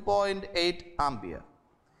value 2.8 ampere.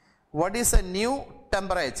 What is A new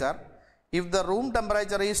temperature if the room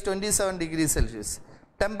temperature is 27 degrees Celsius?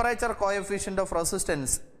 Temperature coefficient of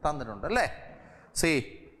resistance തന്നിട്ടുണ്ട് അല്ലേ? C,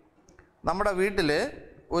 നമ്മുടെ വീട്ടിൽ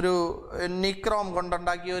ഒരു nichrome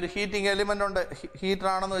കൊണ്ടുണ്ടാക്കിയ ഒരു heating element ഉണ്ട്.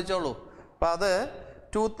 ഹീറ്ററാണെന്ന് വെച്ചോളൂ. അപ്പോൾ അത്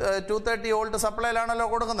 230 വോൾട്ട് സപ്ലൈയിലാണല്ലോ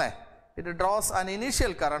കൊടുക്കുന്നത്. It draws an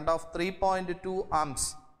initial current of 3.2 amps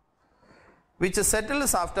which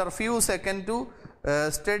settles after few second to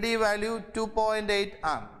study value 2.8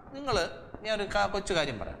 amp. ഞാനൊരു കൊച്ചു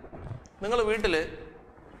കാര്യം പറയാം. നിങ്ങൾ വീട്ടിൽ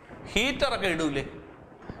ഹീറ്ററൊക്കെ ഇടൂലേ?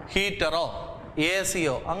 ഹീറ്ററോ എ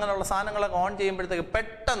സിയോ അങ്ങനെയുള്ള സാധനങ്ങളൊക്കെ ഓൺ ചെയ്യുമ്പോഴത്തേക്ക്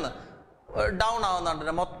പെട്ടെന്ന് ഡൗൺ ആവുന്നുണ്ട്.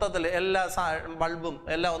 മൊത്തത്തിൽ എല്ലാ ബൾബും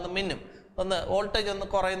എല്ലാം ഒന്ന് മിന്നും, ഒന്ന് വോൾട്ടേജ് ഒന്ന്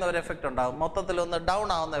കുറയുന്ന ഒരു എഫക്റ്റ് ഉണ്ടാകും, മൊത്തത്തിൽ ഒന്ന് ഡൗൺ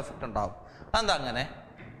ആവുന്ന എഫക്റ്റ് ഉണ്ടാകും. എന്താ അങ്ങനെ?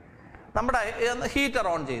 നമ്മുടെ ഹീറ്റർ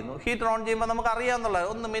ഓൺ ചെയ്യുന്നു. ഹീറ്റർ ഓൺ ചെയ്യുമ്പോൾ നമുക്ക് അറിയാമെന്നുള്ള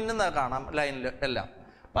ഒന്ന് മിന്നുന്നത് കാണാം ലൈനിൽ എല്ലാം.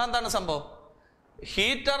 അപ്പോൾ എന്താണ് സംഭവം?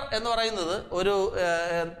 ഹീറ്റർ എന്ന് പറയുന്നത് ഒരു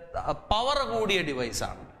പവർ കൂടിയ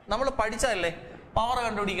ഡിവൈസാണ്. നമ്മൾ പഠിച്ചതല്ലേ പവർ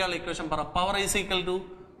കണ്ടുപിടിക്കാനുള്ള ഇക്വേഷൻ പറ. Power is equal to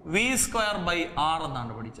V²/R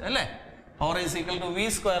എന്നാണ് പഠിച്ചത് അല്ലേ? Power is equal to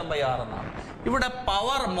V²/R എന്നാണ്. ഇവിടെ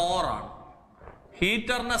പവർ മോർ ആണ്.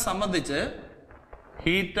 ഹീറ്ററിനെ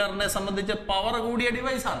സംബന്ധിച്ച് പവർ കൂടിയ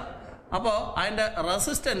ഡിവൈസാണ്. അപ്പോൾ അതിൻ്റെ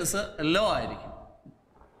റെസിസ്റ്റൻസ് ലോ ആയിരിക്കും.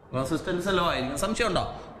 സംശയം ഉണ്ടോ?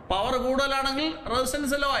 പവർ കൂടുതലാണെങ്കിൽ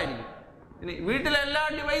റെസിസ്റ്റൻസ് ലോ ആയിരിക്കും. ഇനി വീട്ടിലെ എല്ലാ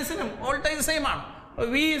ഡിവൈസിനും വോൾട്ടേജ് സെയിം ആണ്.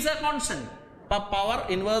 V is a constant. അപ്പോൾ power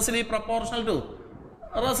inversely proportional to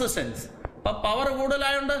resistance. അപ്പോൾ പവർ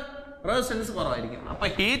കൂടുതലായതുകൊണ്ട് റെസിസ്റ്റൻസ് കുറവായിരിക്കും. അപ്പോൾ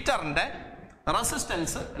ഹീറ്ററിൻ്റെ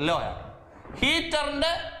റെസിസ്റ്റൻസ് ലോ ആണ്.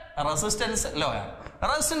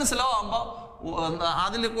 റെസിസ്റ്റൻസ് ലോ ആകുമ്പോൾ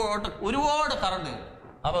അതിൽ ഒരുപാട് കറണ്ട് വരും.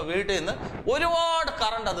 അപ്പോൾ വീട്ടിൽ നിന്ന് ഒരുപാട്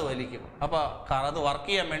കറണ്ട് അത് വലിക്കും. അപ്പോൾ അത് വർക്ക്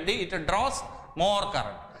ചെയ്യാൻ വേണ്ടി ഇറ്റ് ഡ്രോസ് മോർ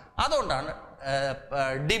കറണ്ട്. അതുകൊണ്ടാണ്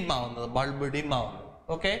ഡിം ആവുന്നത്, ബൾബ് ഡിം ആവുന്നത്.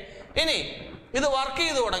 ഓക്കെ, ഇനി ഇത് വർക്ക്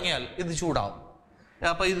ചെയ്ത് തുടങ്ങിയാൽ ഇത് ചൂടാവും.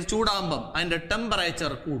 അപ്പോൾ ഇത് ചൂടാകുമ്പം അതിൻ്റെ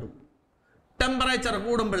ടെമ്പറേച്ചർ കൂടും. ടെമ്പറേച്ചർ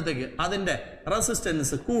കൂടുമ്പോഴത്തേക്ക് അതിൻ്റെ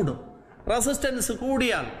റെസിസ്റ്റൻസ് കൂടും. റെസിസ്റ്റൻസ്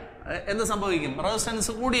കൂടിയാൽ എന്ത് സംഭവിക്കും?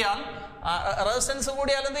 റെസിസ്റ്റൻസ് കൂടിയാൽ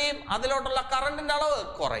എന്ത് ചെയ്യും? അതിലോട്ടുള്ള കറണ്ടിൻ്റെ അളവ്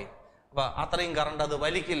കുറയും. അപ്പോൾ അത്രയും കറണ്ട് അത്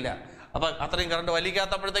വലിക്കില്ല. അപ്പോൾ അത്രയും കറണ്ട്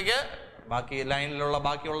വലിക്കാത്തപ്പോഴത്തേക്ക് ബാക്കി ലൈനിലുള്ള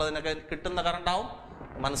ബാക്കിയുള്ളതിനൊക്കെ കിട്ടുന്ന കറണ്ടാവും.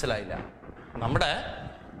 മനസ്സിലായില്ല? നമ്മുടെ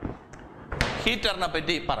ഹീറ്ററിനെ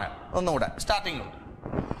പറ്റി പറയാം ഒന്നുകൂടെ സ്റ്റാർട്ടിങ്ങിലോട്ട്.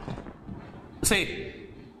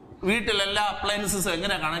 വീട്ടിലെല്ലാ അപ്ലയൻസസും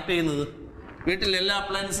എങ്ങനെയാണ് കണക്ട് ചെയ്യുന്നത്? വീട്ടിലെല്ലാ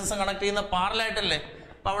അപ്ലയൻസസും കണക്ട് ചെയ്യുന്ന പാരലായിട്ടല്ലേ?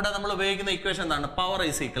 അപ്പോൾ അവിടെ നമ്മൾ ഉപയോഗിക്കുന്ന ഇക്വേഷൻ എന്താണ്? Power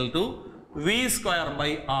is equal to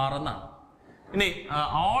V²/R എന്നാണ്. ഇനി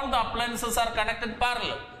all the appliances are connected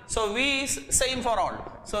parallel, so V is same for all,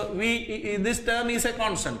 so this term is a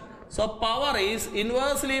constant, so power is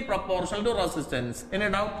inversely proportional to resistance. Any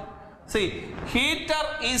doubt? See, heater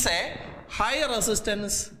is a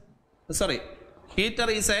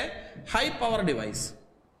high power device,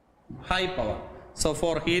 high power. So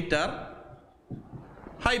for heater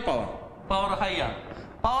high power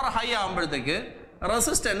high ആകുമ്പോഴത്തേക്ക്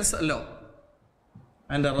resistance law,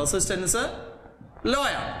 അതിൻ്റെ resistance law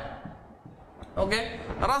ആണ്. Okay,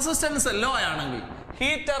 resistance law ആണെങ്കിൽ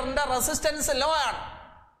ഹീറ്ററിന്റെ resistance law ആണ്.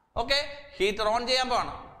 Okay, heater on ചെയ്യാൻ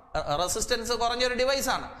പോകണം. Resistance കുറഞ്ഞൊരു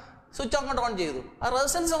ഡിവൈസാണ്. Switch അങ്ങോട്ട് on ചെയ്തു, ആ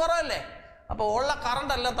റെസിസ്റ്റൻസ് കുറവല്ലേ? അപ്പോൾ ഉള്ള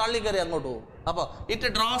കറണ്ട് എല്ലാം തള്ളിക്കറി അങ്ങോട്ട് പോകും. അപ്പോൾ ഇറ്റ്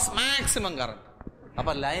ഡ്രോസ് മാക്സിമം കറണ്ട്.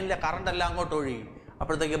 അപ്പോൾ ലൈനിലെ കറണ്ട് എല്ലാം അങ്ങോട്ട് ഒഴുകി.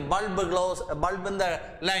 അപ്പോഴത്തേക്ക് ബൾബിന്റെ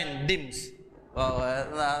ലൈൻ ഡിംസ്.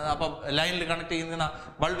 അപ്പം ലൈനിൽ കണക്ട് ചെയ്യുന്ന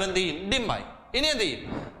ബൾബ് എന്ത് ചെയ്യും? ഡിമ്മായി. ഇനി എന്ത് ചെയ്യും?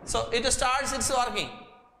 So it starts it's working.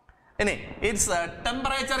 ഇനി it's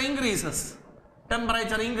temperature increases.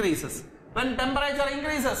 temperature increases. When temperature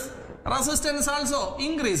increases, resistance also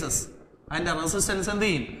increases. And the resistance എന്ത്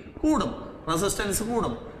ചെയ്യും? കൂടും. Resistance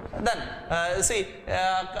കൂടും. Then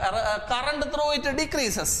current through it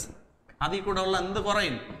decreases. അതിൽ കൂടെ ഉള്ള എന്ത്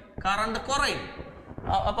കുറയും? കറണ്ട് കുറയും.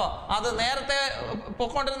 അപ്പോൾ അത് നേരത്തെ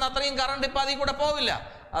പൊക്കോണ്ടിരുന്ന അത്രയും കറണ്ട് ഇപ്പം അതിൽ കൂടെ പോവില്ല.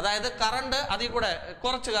 അതായത് കറണ്ട് അതിൽ കൂടെ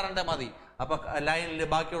കുറച്ച് കറണ്ട് മതി. അപ്പോൾ ലൈനിൽ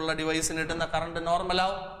ബാക്കിയുള്ള ഡിവൈസിന് കിട്ടുന്ന കറണ്ട്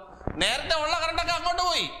നോർമലാവും. നേരത്തെ ഉള്ള കറണ്ടൊക്കെ അങ്ങോട്ട്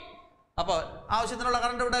പോയി. അപ്പോൾ ആവശ്യത്തിനുള്ള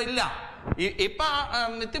കറണ്ട് ഇവിടെ ഇല്ല. ഇപ്പം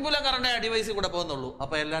നിത്യപൂല കറണ്ട് ആ ഡിവൈസിൽ കൂടെ പോകുന്നുള്ളൂ.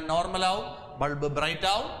 അപ്പോൾ എല്ലാം നോർമലാവും, ബൾബ് ബ്രൈറ്റ്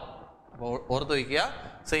ആവും. അപ്പോൾ ഓർത്ത് വയ്ക്കുക.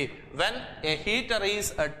 See, when a heater is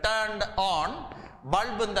turned on,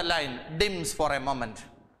 bulb in the line dims for a moment.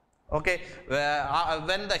 Okay,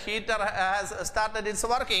 when the heater has started its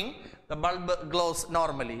working, the bulb glows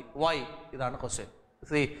normally. Why? Idana question.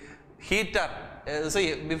 See, heater, see,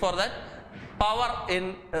 before that, power in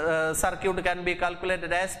circuit can be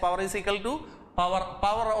calculated as power is equal to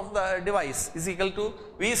power of the device is equal to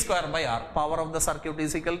V square by R. Power of the circuit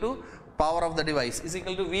is equal to power of the device is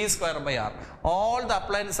equal to V square by R. All the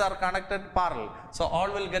appliances are connected parallel, so all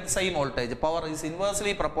will get same voltage. Power is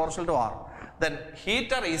inversely proportional to R. Then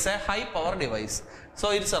heater is a high power device, so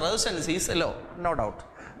its resistance is low, no doubt.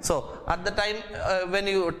 So at the time when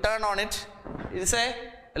you turn on it, it is a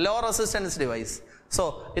low resistance device, so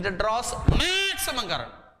it draws maximum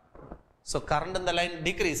current. So current in the line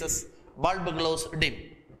decreases, bulb glows dim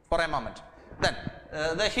for a moment. Then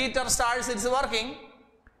the heater starts its working.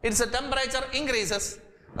 Its temperature increases,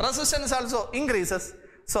 resistance also increases,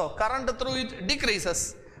 so current through it decreases,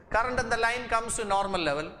 current in the line comes to normal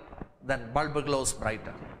level, then bulb glows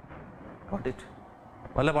brighter. Got it?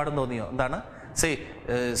 Valla paadum thonniyo endana? See,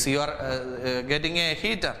 so you are getting a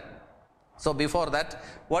heater. So before that,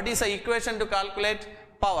 what is the equation to calculate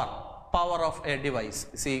power? Power of a device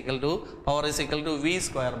is equal to, power is equal to V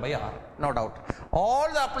square by R, no doubt. All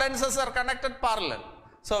the appliances are connected parallel,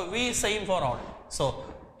 so V same for all. So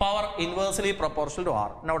power inversely proportional to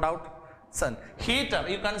R, no doubt. Son, heater,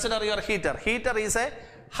 you consider your heater. Heater is a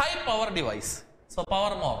high power device, so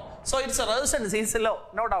power more. So its resistance is low,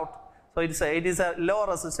 no doubt. So it is a low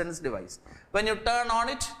resistance device. When you turn on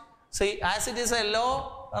it, see, as it is a low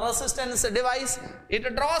resistance device, it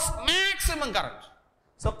draws maximum current.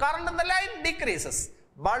 So current in the line decreases,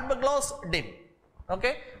 bulb glows dim.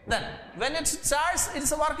 Okay. Then when it starts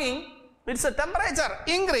its working, its temperature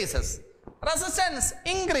increases, resistance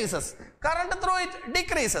increases, current through it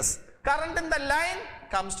decreases, current in the line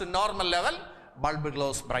comes to normal level, bulb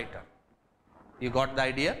glows brighter. You got the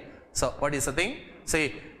idea? So what is the thing? See,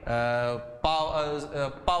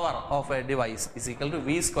 power of a device is equal to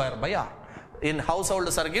V square by R. In household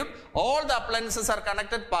circuit, all the appliances are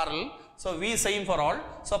connected parallel, so V same for all,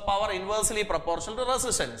 so power inversely proportional to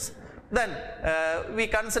resistance. Then we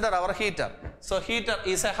consider our heater. So heater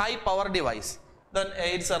is a high power device, then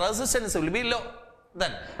its resistance will be low.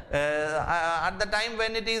 Then at the time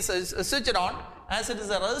when it is switched on, as it is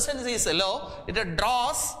the resistance is low, it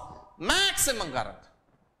draws maximum current.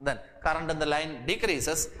 Then current in the line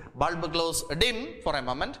decreases, bulb glows dim for a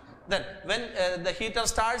moment. Then when the heater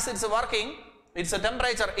starts its working, its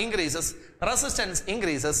temperature increases, resistance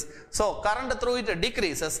increases, so current through it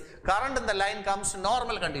decreases, current in the line comes to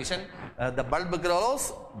normal condition, the bulb glows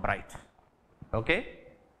bright. Okay?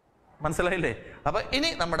 മനസ്സിലായില്ലേ? അപ്പോൾ ഇനി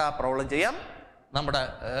നമ്മുടെ ആ problem ചെയ്യാം. നമ്മുടെ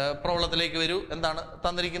പ്രോബ്ലത്തിലേക്ക് വരൂ. എന്താണ്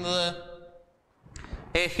തന്നിരിക്കുന്നത്?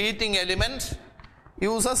 A heating element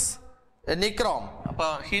uses nichrome. അപ്പോൾ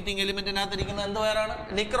ഹീറ്റിംഗ് എലിമെന്റിനകത്തിരിക്കുന്നത് എന്ത് വയറാണ്?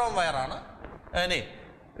 നിക്രോം വയറാണ്. ഇനി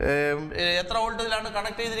എത്ര വോൾട്ടിലാണ്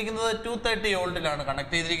കണക്ട് ചെയ്തിരിക്കുന്നത്? 230 വോൾട്ടിലാണ്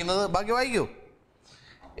കണക്ട് ചെയ്തിരിക്കുന്നത്. ബാക്കി വായിക്കൂ.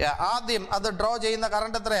 ആദ്യം അത് ഡ്രോ ചെയ്യുന്ന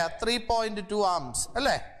കറണ്ട് എത്രയാ? 3.2 ആംസ്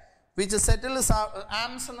അല്ലേ? which settles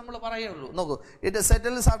amps നമ്മൾ പറയുള്ളൂ. നോക്കൂ, it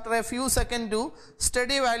settles after a few seconds to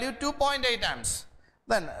steady value 2.8 amps.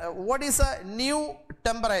 Then what is a new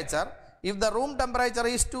temperature? If the room temperature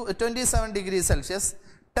is 27 degrees Celsius,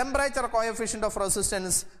 temperature coefficient of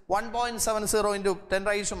resistance 1.70 into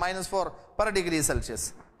 10 raised to minus 4 per degree Celsius.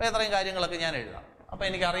 അപ്പോൾ ഇത്രയും കാര്യങ്ങളൊക്കെ ഞാൻ എഴുതാം. അപ്പോൾ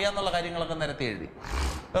എനിക്ക് അറിയാവുന്ന കാര്യങ്ങളൊക്കെ നിരത്തി എഴുതി.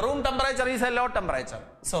 Room temperature is A low temperature.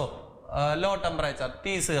 So low temperature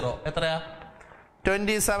T0 എത്രയാ?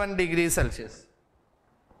 27 degrees Celsius.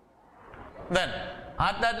 Then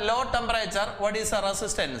at that low temperature, what is the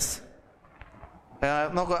resistance?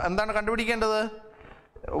 നോക്കൂ, എന്താണ് കണ്ടുപിടിക്കേണ്ടത്?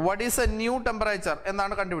 What is A new temperature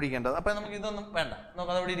എന്നാണ് കണ്ടുപിടിക്കേണ്ടത്. അപ്പം നമുക്ക് ഇതൊന്നും വേണ്ട,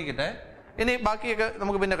 നമുക്ക് അതവിടെ ഇരിക്കട്ടെ. ഇനി ബാക്കിയൊക്കെ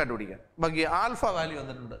നമുക്ക് പിന്നെ കണ്ടുപിടിക്കാം. ബാക്കി ആൽഫ വാല്യൂ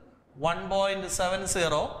വന്നിട്ടുണ്ട്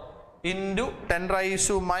 1.70 into 10 raised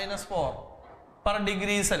to minus 4 per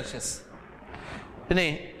degree Celsius. ഇനി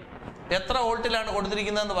എത്ര വോൾട്ടിലാണ്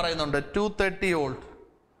കൊടുത്തിരിക്കുന്നതെന്ന് പറയുന്നുണ്ട്? 230 വോൾട്ട്.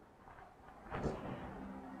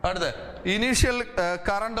 അടുത്ത് ഇനീഷ്യൽ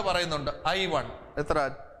കറണ്ട് പറയുന്നുണ്ട് I1 എത്ര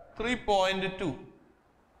 3.2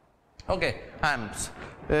 ഓക്കെ ആംപ്സ്.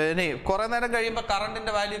 ഇനി കുറെ നേരം കഴിയുമ്പോൾ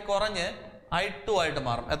കറണ്ടിന്റെ വാല്യൂ കുറഞ്ഞ് I2 ആയിട്ട്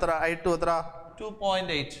മാറും. എത്ര I2 എത്ര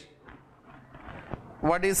 2.8.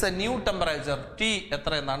 What is A new temperature T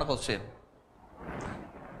എത്ര എന്നാണ് ക്വസ്റ്റ്യൻ.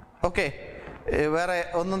 ഓക്കെ, വേറെ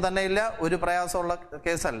ഒന്നും തന്നെ ഇല്ല, ഒരു പ്രയാസമുള്ള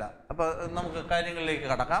കേസല്ല. അപ്പൊ നമുക്ക് കാര്യങ്ങളിലേക്ക്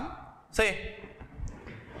കടക്കാം. സേ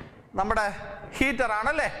നമ്മുടെ ഹീറ്റർ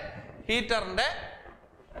ആണല്ലേ, ഹീറ്ററിന്റെ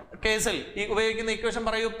കേസിൽ ഈ ഉപയോഗിക്കുന്ന ഇക്വേഷൻ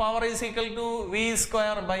പറയൂ. Power is equal to V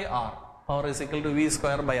square by R. Power is equal to V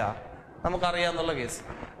square by R നമുക്കറിയാന്നുള്ള case.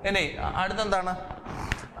 ഇനി അടുത്തെന്താണ്?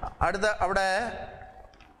 അടുത്ത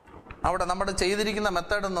അവിടെ നമ്മൾ ചെയ്തിരിക്കുന്ന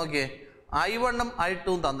മെത്തേഡ് നോക്കിയേ. I1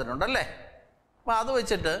 I2 തന്നിട്ടുണ്ട് അല്ലേ. അപ്പൊ അത്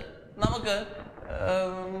വെച്ചിട്ട് നമുക്ക്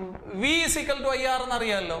V is equal to I R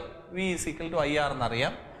എന്നറിയാമല്ലോ. V is equal to I R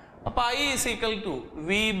എന്നറിയാം. അപ്പൊ I is equal to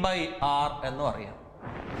V by R എന്നും അറിയാം.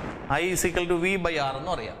 I is equal to V by R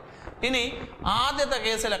എന്നും അറിയാം. ഇനി ആദ്യത്തെ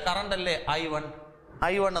കേസിലെ കറണ്ട് അല്ലേ I1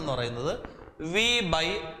 എന്ന് പറയുന്നത്, വി ബൈ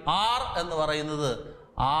ആർ എന്ന് പറയുന്നത്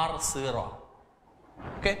R0 ആണ്.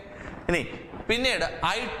 ഓക്കെ, ഇനി പിന്നീട്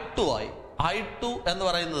I2 എന്ന്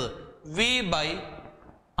പറയുന്നത് വി ബൈ,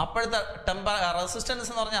 അപ്പോഴത്തെ റെസിസ്റ്റൻസ്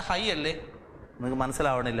എന്ന് പറഞ്ഞാൽ ഹൈ അല്ലേ, നിങ്ങൾക്ക്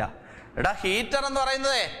മനസ്സിലാവണില്ല. എടാ ഹീറ്റർ എന്ന്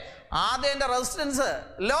പറയുന്നത് ആദ്യം എൻ്റെ റെസിസ്റ്റൻസ്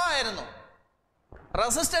ലോ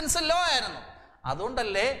ആയിരുന്നു,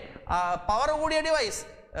 അതുകൊണ്ടല്ലേ പവർ കൂടിയ ഡിവൈസ്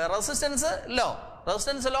റെസിസ്റ്റൻസ് ലോ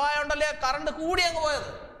ആയതുകൊണ്ടല്ലേ കറണ്ട് കൂടി അങ്ങ് പോയത്.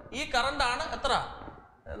 ഈ കറണ്ടാണ് എത്ര,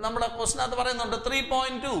 നമ്മുടെ ക്വസ്റ്റിനകത്ത് പറയുന്നുണ്ട്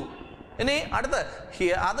 3.2. ഇനി അടുത്ത്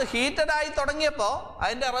അത് ഹീറ്റഡ് ആയി തുടങ്ങിയപ്പോൾ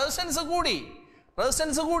അതിന്റെ റെസിസ്റ്റൻസ് കൂടി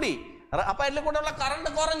അപ്പൊ അതിൽ കൂടെയുള്ള കറണ്ട്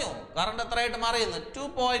കുറഞ്ഞു. കറണ്ട് എത്രയായിട്ട് മാറിയെന്ന്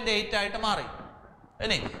 2.8 ആയിട്ട് മാറി.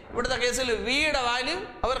 ഇനി ഇവിടുത്തെ കേസിൽ വിയുടെ വാല്യൂ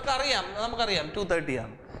അവർക്കറിയാം, നമുക്കറിയാം 230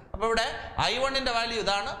 ആണ്. അപ്പൊ ഇവിടെ I1ന്റെ വാല്യൂ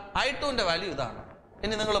ഇതാണ്, I2ന്റെ വാല്യൂ ഇതാണ്.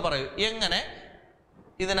 ഇനി നിങ്ങൾ പറയൂ എങ്ങനെ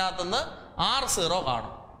ഇതിനകത്തുനിന്ന് R0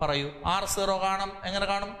 കാണും. പറയൂ R0 എങ്ങനെ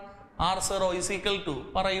കാണും? R0 ഈസ് ഈക്വൽ ടു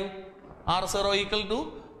പറയൂ, R0 equal to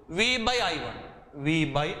V by I1.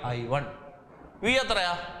 V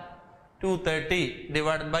എത്രയാ 230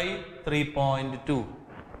 ഡിവൈഡ് ബൈ 3.2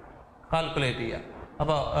 കാൽക്കുലേറ്റ് ചെയ്യാം.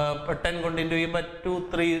 അപ്പോൾ 10 കൊണ്ട് ഇൻറ്റു ചെയ്യുമ്പോൾ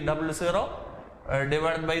 2300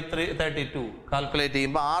 ഡിവൈഡ് ബൈ 32 കാൽക്കുലേറ്റ്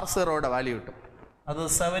ചെയ്യുമ്പോൾ R0യുടെ വാല്യൂ കിട്ടും. അത്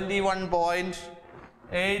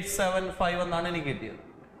 71.875 എന്നാണ് എനിക്ക് കിട്ടിയത്.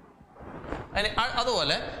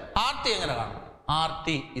 അതുപോലെ RT എങ്ങനെ കാണും? RT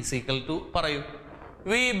ഇസ് ഈക്വൽ ടു പറയൂ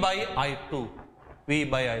വി ബൈ I2.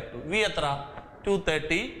 വി എത്ര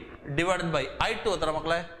 230 ഡിവൈഡ് ബൈ I2 എത്ര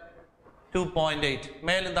മക്കളെ 2.8.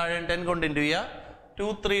 മേലും താഴെ 10 കൊണ്ട് ഇൻറ്റു ചെയ്യുക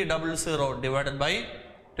 2300 ഡിവൈഡ് ബൈ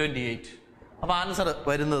 28. അപ്പൊ ആൻസർ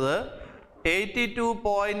വരുന്നത്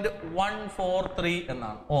 82.143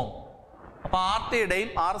 എന്നാണ് ഓം. അപ്പൊ RTയുടെയും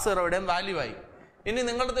R0യുടെയും വാല്യൂ ആയി. ഇനി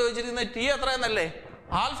നിങ്ങളുടെ ചോദിച്ചിരിക്കുന്ന T എത്രയെന്നല്ലേ,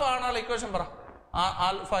 ആൽഫ ആണല്ലോ ഇക്വേഷൻ പറ.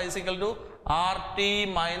 Alpha is equal to RT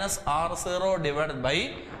minus R0 divide by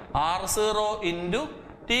R0 into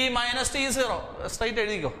T minus T0. Straight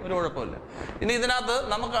എഴുതിക്കോ, ഒരു കുഴപ്പമില്ല. ഇനി ഇതിനകത്ത്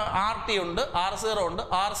നമുക്ക് RT ഉണ്ട്, R0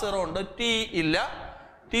 ഉണ്ട്, T ഇല്ല,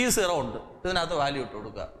 T0 ഉണ്ട്. ഇതിനകത്ത് വാല്യൂ ഇട്ട്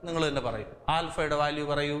കൊടുക്കുക. നിങ്ങൾ തന്നെ പറയൂ, ആൽഫയുടെ വാല്യൂ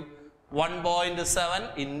പറയൂ 1.7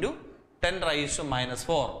 into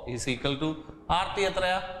 10⁻⁻⁴ is equal to RT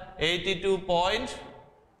എത്രയാ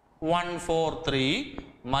 82.143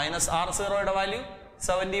 minus R0യുടെ value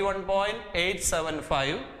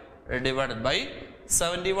 71.875 divided by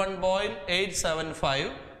 71.875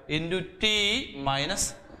 into T minus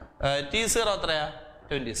T0 എത്രയാ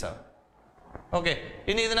 27. ഓക്കെ,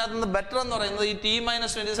 ഇനി ഇതിനകത്ത് നിന്ന് ബെറ്റർ എന്ന് പറയുന്നത് ഈ T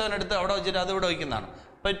മൈനസ് 27 എടുത്ത് അവിടെ വെച്ചിട്ട് അത് ഇവിടെ വയ്ക്കുന്നതാണ്.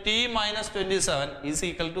 അപ്പൊ T minus 27 is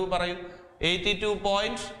equal to പറയൂ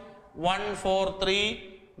 82.143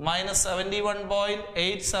 മൈനസ്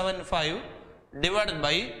 71.875 ഡിവൈഡഡ്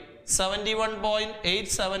ബൈ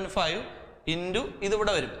 71.875 ഇൻറ്റു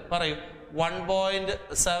ഇതിവിടെ വരും പറയൂ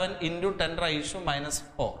 1.7 ഇൻറ്റു 10⁻⁻⁴.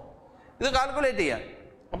 ഇത് കാൽക്കുലേറ്റ് ചെയ്യാം.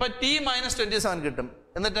 അപ്പൊ T മൈനസ് 27 കിട്ടും.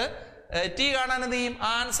 എന്നിട്ട് T കാണാൻ എന്ത് ചെയ്യും?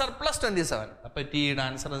 Answer plus 27. അപ്പൊ Tയുടെ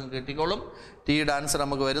ആൻസർ കിട്ടിക്കോളും. Tയുടെ ആൻസർ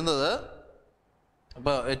നമുക്ക് വരുന്നത്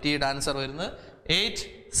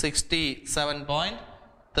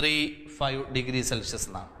 867.35 ഡിഗ്രി സെൽഷ്യസ്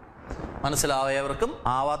എന്നാണ്. മനസ്സിലായവർക്കും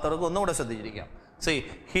ആവാത്തവർക്കും ഒന്നും കൂടെ ശ്രദ്ധിച്ചിരിക്കാം.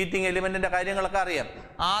 ഹീറ്റിംഗ് എലിമെന്റിന്റെ കാര്യങ്ങളൊക്കെ അറിയാം.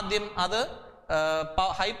 ആദ്യം അത്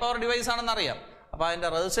ഹൈ പവർ ഡിവൈസ് ആണെന്ന് അറിയാം. അപ്പോൾ അതിന്റെ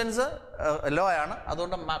റെസിസ്റ്റൻസ് ലോ ആണ്,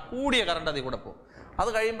 അതുകൊണ്ട് കൂടിയ കറണ്ട് അതിൽ കൂടെ പോകും. അത്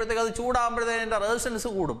കഴിയുമ്പോഴത്തേക്ക് അത് ചൂടാകുമ്പോഴത്തേക്ക് അതിന്റെ റെസിസ്റ്റൻസ്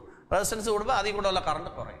കൂടുമ്പോൾ അതിൽ കൂടെ ഉള്ള കറണ്ട്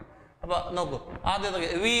കുറയും. അപ്പോൾ നോക്കൂ, ആദ്യത്തെ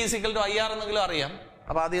V is equal to IR എന്നെങ്കിലും അറിയാം.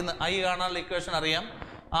 അപ്പോൾ ആദ്യം I കാണാനുള്ള ഇക്വേഷൻ അറിയാം.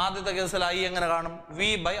 ആദ്യത്തെ കേസിൽ I എങ്ങനെ കാണും? വി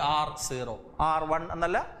ബൈ R0, R1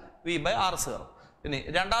 എന്നല്ല, വി ബൈ R0. ഇനി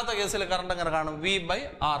രണ്ടാമത്തെ കേസിൽ കറണ്ട് എങ്ങനെ കാണും? V by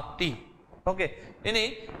RT. ഓക്കെ, ഇനി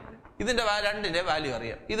ഇതിൻ്റെ രണ്ടിൻ്റെ വാല്യൂ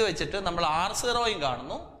അറിയാം. ഇത് വെച്ചിട്ട് നമ്മൾ R0യും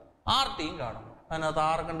കാണുന്നു RTയും കാണുന്നു. അതിനകത്ത്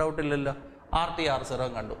ആർക്കും ഡൗട്ടില്ലല്ലോ. RT R0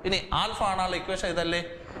 കണ്ടു. ഇനി ആൽഫ ആണുള്ള ഇക്വേഷൻ ഇതല്ലേ,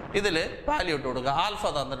 ഇതിൽ വാല്യൂ ഇട്ട് കൊടുക്കുക. ആൽഫ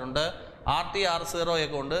തന്നിട്ടുണ്ട്, RT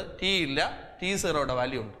R0യൊക്കെ ഉണ്ട്, T ഇല്ല, T0യുടെ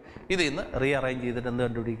വാല്യൂ ഉണ്ട്. ഇതിൽ നിന്ന് റീഅറേഞ്ച് ചെയ്തിട്ട് എന്ത്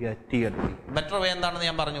കണ്ടുപിടിക്കുക, T കണ്ടുപിടിക്കുക. ബെറ്റർ വേ എന്താണെന്ന്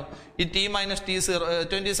ഞാൻ പറഞ്ഞു. ഈ T - T0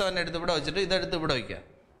 27 എടുത്ത് ഇവിടെ വെച്ചിട്ട് ഇതെടുത്ത് ഇവിടെ വയ്ക്കുക.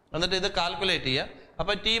 എന്നിട്ട് ഇത് കാൽക്കുലേറ്റ് ചെയ്യുക.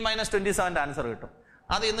 അപ്പോൾ T - 27ൻ്റെ ആൻസർ കിട്ടും.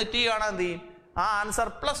 അത് ഇന്ന് T കാണാൻ എന്ത് ചെയ്യും, ആ ആൻസർ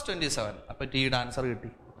പ്ലസ് 27. അപ്പോൾ Tയുടെ ആൻസർ കിട്ടി.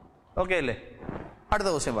 ഓക്കെ അല്ലേ? അടുത്ത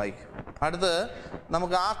ക്വസ്റ്റ്യൻ വായിക്കും. അടുത്ത്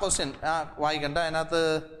നമുക്ക് ആ ക്വസ്റ്റ്യൻ വായിക്കണ്ട, അതിനകത്ത്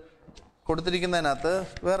കൊടുത്തിരിക്കുന്നതിനകത്ത്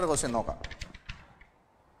വേറൊരു ക്വസ്റ്റ്യൻ നോക്കാം.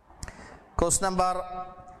 Question number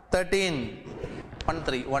 13.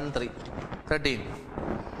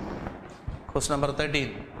 ക്വസ്റ്റ്യൻ നമ്പർ 13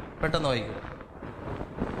 പെട്ടെന്ന് വായിക്കും.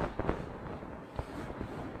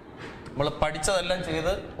 നമ്മൾ പഠിച്ചതെല്ലാം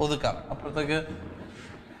ചെയ്ത് ഒതുക്കാം. അപ്പോഴത്തേക്ക്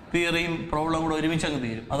തിയറിയും പ്രോബ്ലം കൂടെ ഒരുമിച്ച് അങ്ങ്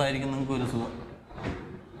തീരും. അതായിരിക്കും നിങ്ങൾക്ക് ഒരു സുഖം.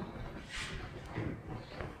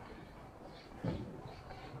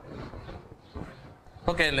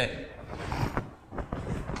 ഓക്കെ അല്ലേ?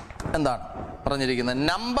 എന്താണ് പറഞ്ഞിരിക്കുന്നത്?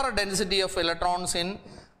 Number density of electrons in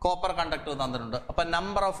copper conductor തന്നിട്ടുണ്ട്. അപ്പം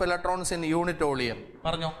number of electrons in unit volume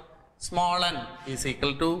പറഞ്ഞോ. Small n is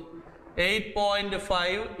equal to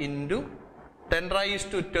 8.5 into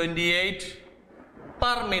 10⁻28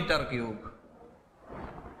 per metre cube.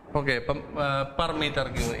 Okay, ഇപ്പം പെർ മീറ്റർ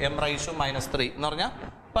ക്യൂബ് m⁻³ എന്ന് പറഞ്ഞാൽ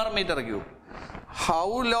per metre cube. How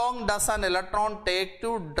long does an electron take to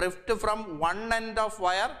drift from one end of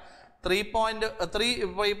wire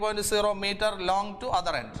 3.0 meter long to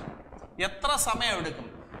other end? എത്ര സമയം എടുക്കും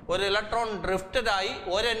ഒരു electron drifted ആയി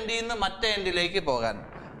ഒരു എൻഡിൽ നിന്ന് മറ്റേ എൻഡിലേക്ക് പോകാൻ?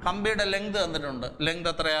 കമ്പിയുടെ ലെങ്ത് തന്നിട്ടുണ്ട്. ലെങ്ത്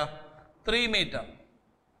എത്രയാ? 3 മീറ്റർ.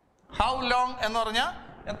 ഹൗ ലോങ് എന്ന് പറഞ്ഞാൽ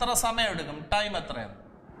എത്ര സമയം എടുക്കും, ടൈം എത്രയാണ്.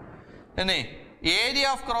 ഇനി ഏരിയ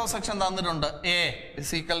ഓഫ് ക്രോസ് സെക്ഷൻ തന്നിട്ടുണ്ട്. A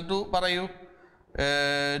is equal to പറയൂ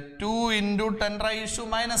 2 ×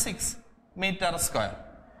 10⁻⁻6 മീറ്റർ സ്ക്വയർ.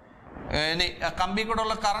 ഇനി കമ്പി കൂടെ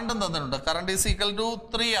ഉള്ള കറണ്ടും തന്നിട്ടുണ്ട്. Current is equal to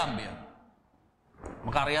 3 ampere.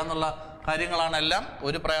 നമുക്കറിയാവുന്ന കാര്യങ്ങളാണ് എല്ലാം,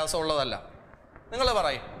 ഒരു പ്രയാസമുള്ളതല്ല. നിങ്ങൾ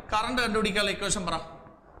പറയും കറണ്ട് കണ്ടുപിടിക്കാനുള്ള ഇക്വേഷൻ പറ.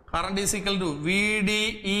 Current is equal to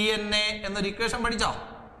VDENA എന്നൊരു ഇക്വേഷൻ പഠിച്ചോ?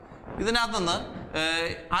 ഇതിനകത്തുനിന്ന്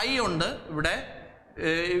I ഉണ്ട്, ഇവിടെ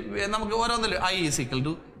നമുക്ക് ഓരോന്നിലും I ഈസ് ഈക്വൽ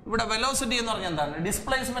ടു, ഇവിടെ വെലോസിറ്റി എന്ന് പറഞ്ഞാൽ എന്താണ്?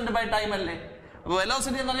 ഡിസ്പ്ലേസ്മെന്റ് ബൈ ടൈം അല്ലേ? അപ്പോൾ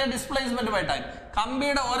വെലോസിറ്റി എന്ന് പറഞ്ഞാൽ ഡിസ്പ്ലേസ്മെന്റ് ബൈ ടൈം.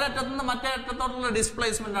 കമ്പിയുടെ ഒരറ്റത്തു നിന്ന് മറ്റേ അറ്റത്തോട്ടുള്ള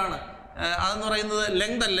ഡിസ്പ്ലേസ്മെന്റ് ആണ്. അതെന്ന് പറയുന്നത്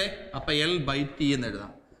ലെങ്ത് അല്ലേ? അപ്പോൾ L/T എന്ന്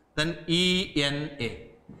എഴുതാം. Then ENA.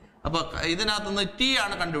 അപ്പോൾ ഇതിനകത്തുനിന്ന് T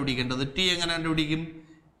ആണ് കണ്ടുപിടിക്കേണ്ടത്. T എങ്ങനെ കണ്ടുപിടിക്കും?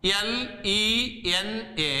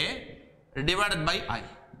 LENA divided by I.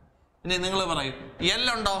 ഇനി നിങ്ങൾ പറയും L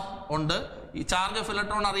ഉണ്ടോ? ഉണ്ട്. ഈ ചാർജ് ഓഫ്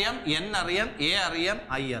ഇലക്ട്രോൺ അറിയാം, N അറിയാം, A അറിയാം,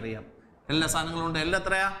 I അറിയാം. എല്ലാ സാധനങ്ങളും ഉണ്ട്. L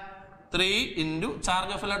എത്രയാ? 3 into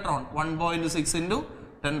charge of electron 1.6 into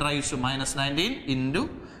 10⁻⁻19 into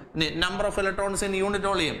number of electrons in unit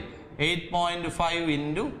volume 8.5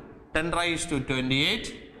 into 10⁻28.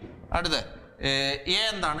 അടുത്ത് A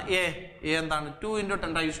എന്താണ്? A എന്താണ്? 2 ഇൻറ്റു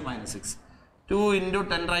 10⁻⁻6. 2 ഇൻറ്റു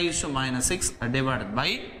 10⁻⁻6 ഡിവൈഡഡ് ബൈ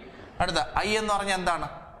അടുത്ത I എന്ന് പറഞ്ഞാൽ എന്താണ്?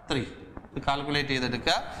 3. ഇത് കാൽക്കുലേറ്റ്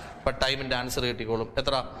ചെയ്തെടുക്കുക. അപ്പോൾ ടൈമിൻ്റെ ആൻസർ കിട്ടിക്കോളും.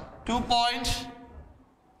 എത്ര?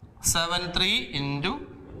 2.73 ഇൻറ്റു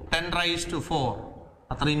 10⁻⁴.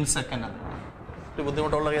 അത്രയും സെക്കൻഡ്. ഒരു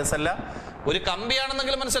ബുദ്ധിമുട്ടുള്ള കേസല്ല. ഒരു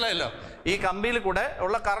കമ്പിയാണെന്നെങ്കിലും മനസ്സിലായല്ലോ. ഈ കമ്പിയിൽ കൂടെ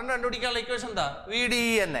ഉള്ള കറണ്ട് കണ്ടുപിടിക്കാനുള്ള ഇക്വേഷൻ എന്താ?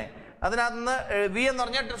 VDENA. അതിനകത്ത് നിന്ന് V എന്ന്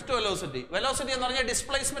പറഞ്ഞാൽ ഡ്രിഫ്റ്റ് വെലോസിറ്റി, വെലോസിറ്റി എന്ന് പറഞ്ഞാൽ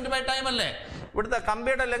ഡിസ്പ്ലേസ്മെന്റ് ബൈ ടൈം അല്ലേ? ഇവിടുത്തെ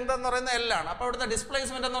കമ്പിയുടെ ലെങ്ത് എന്ന് പറയുന്നത് L ആണ്. അപ്പോൾ ഇവിടുത്തെ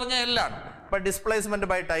ഡിസ്പ്ലേസ്മെന്റ് എന്ന് പറഞ്ഞാൽ L ആണ്. അപ്പോൾ ഡിസ്പ്ലേസ്മെന്റ്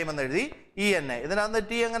ബൈ ടൈം എന്ന് എഴുതി ENA. ഇതിനകത്ത്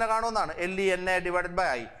T എങ്ങനെ കാണുമെന്നാണ്? LENA divided by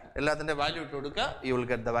I. എല്ലാത്തിൻ്റെ വാല്യൂ ഇട്ട് കൊടുക്കുക. You will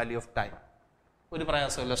get the value of time. ഒരു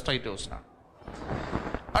പ്രയാസമില്ല, സ്ട്രൈറ്റ് ക്വസ്റ്റൻ ആണ്.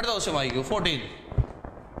 അടുത്ത ക്വസ്റ്റ്യൻ വായിക്കൂ. 14.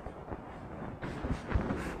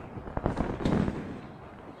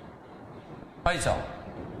 വായിച്ചോ?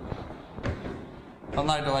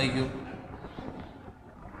 നന്നായിട്ട് വായിക്കൂ.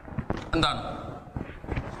 എന്താണ്?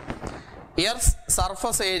 Earth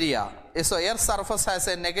surface area. Earth surface has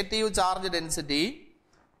A negative charge density.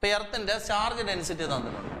 ഇപ്പം എർത്തിന്റെ ചാർജ് ഡെൻസിറ്റി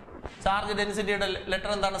തന്നിട്ടുണ്ട്. ചാർജ് ഡെൻസിറ്റിയുടെ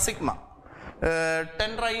ലെറ്റർ എന്താണ്? Sigma.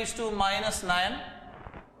 10⁻⁻9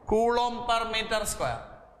 coulomb per metre square.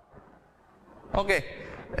 Okay.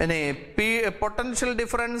 ഇനി potential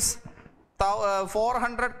difference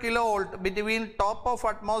 400 kilovolt between top of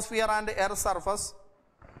atmosphere and earth surface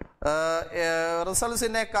results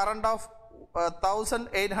in a current of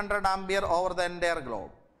 1800 ampere over the entire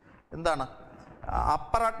globe. എന്താണ്?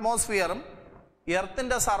 Upper അറ്റ്മോസ്ഫിയറും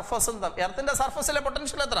എർത്തിന്റെ സർഫസും, എർത്തിന്റെ സർഫസിലെ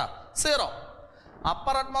potential എത്ര? 0.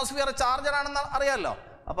 Upper atmosphere charger ആണെന്ന് അറിയാമല്ലോ.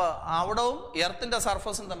 അപ്പോൾ അവിടവും എർത്തിന്റെ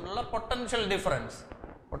സർഫസും തമ്മിലുള്ള potential difference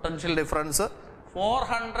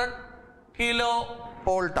 400 kilo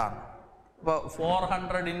volt ആണ്. അപ്പോൾ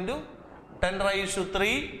 400 into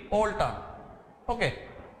 10⁻³ volt ആണ്. Okay,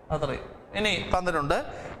 അത്രയും. ഇനി തന്നിട്ടുണ്ട്,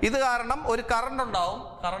 ഇത് കാരണം ഒരു കറണ്ട് ഉണ്ടാവും.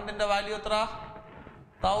 കറണ്ടിന്റെ വാല്യൂ എത്ര?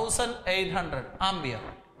 1800 ആംപിയർ.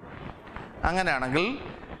 അങ്ങനെയാണെങ്കിൽ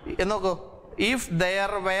നോക്കൂ, if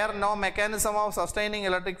there were no mechanism of sustaining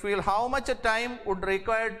electric field, how much time would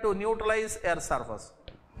required to neutralize earth surface?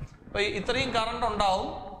 അപ്പോൾ ഇത്രയും കറണ്ട് ഉണ്ടാവും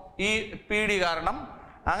ഈ പി ഡി കാരണം.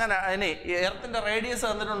 അങ്ങനെ ഇനി എർത്തിന്റെ റേഡിയസ്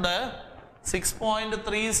തന്നിട്ടുണ്ട്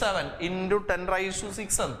 6.37 ഇൻറ്റു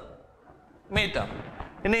 10⁻6 മീറ്റർ.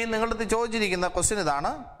 ഇനി നിങ്ങളുടെ അടുത്ത് ചോദിച്ചിരിക്കുന്ന ക്വസ്റ്റ്യൻ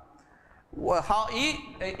ഇതാണ്, ഈ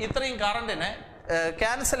ഇത്രയും കറണ്ടിനെ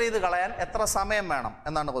ക്യാൻസൽ ചെയ്ത് കളയാൻ എത്ര സമയം വേണം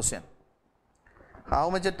എന്നാണ് question. How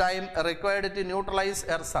much time required to neutralise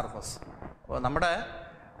earth surface. അപ്പോൾ നമ്മുടെ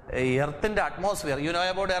എർത്തിന്റെ atmosphere, you know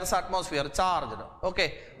about earth atmosphere, charged. Okay,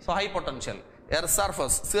 so high potential. Earth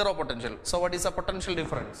surface, zero potential. So what is the potential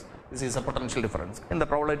difference? This is a potential difference. In the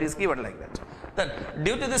problem it is given like that. Then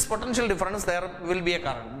due to this potential difference there will be a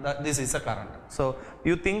current. This is a current. So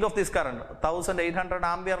you think of this current 1800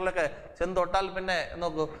 ആംപിയറിലൊക്കെ ചെന്ന് തൊട്ടാൽ പിന്നെ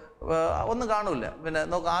നോക്കൂ ഒന്നും കാണൂല, പിന്നെ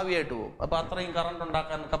നോക്ക് ആവിയായിട്ട് പോകും. അപ്പോൾ അത്രയും കറണ്ട്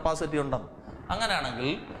ഉണ്ടാക്കാൻ കപ്പാസിറ്റി ഉണ്ടെന്ന്. അങ്ങനെയാണെങ്കിൽ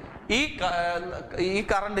ഈ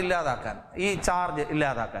കറണ്ട് ഇല്ലാതാക്കാൻ, ഈ ചാർജ്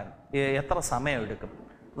ഇല്ലാതാക്കാൻ എത്ര സമയം എടുക്കും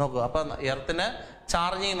നോക്കൂ. അപ്പം എർത്തിന്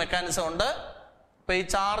ചാർജിങ് മെക്കാനിസം ഉണ്ട്. അപ്പോൾ ഈ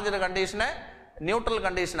ചാർജിന്റെ കണ്ടീഷനെ ന്യൂട്രൽ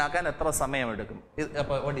കണ്ടീഷൻ ആക്കാൻ എത്ര സമയം എടുക്കും?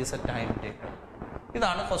 അപ്പോൾ what is A time taken?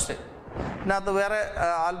 ഇതാണ് ക്വസ്റ്റ്യൻ. ഇതിനകത്ത് വേറെ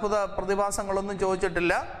അത്ഭുത പ്രതിഭാസങ്ങളൊന്നും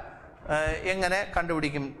ചോദിച്ചിട്ടില്ല. എങ്ങനെ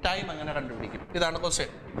കണ്ടുപിടിക്കും, ടൈം എങ്ങനെ കണ്ടുപിടിക്കും, ഇതാണ്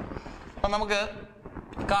ക്വസ്റ്റ്യൻ. അപ്പം നമുക്ക്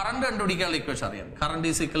കറണ്ട് കണ്ടുപിടിക്കാനുള്ള ഇക്വേഷൻ അറിയാം. Current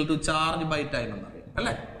is equal to charge by time എന്നറിയാം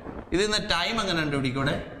അല്ലേ? ഇതിൽ നിന്ന് ടൈം എങ്ങനെ കണ്ടുപിടിക്കും?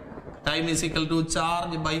 ഇവിടെ time is equal to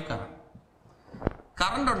charge by current.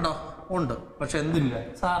 Current ഉണ്ടോ? ഉണ്ട്, പക്ഷെ എന്തില്ല?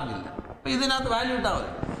 ചാർജ് ഇല്ല. അപ്പൊ ഇതിനകത്ത് വാല്യൂ ഇട്ടാൽ മതി.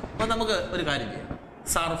 അപ്പൊ നമുക്ക് ഒരു കാര്യം ചെയ്യാം.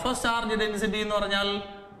 സർഫസ് ചാർജ് ഡെൻസിറ്റി എന്ന് പറഞ്ഞാൽ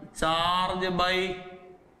ചാർജ് ബൈ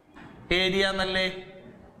ഏരിയ എന്നല്ലേ?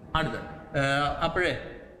 അടുത്ത അപ്പോഴേ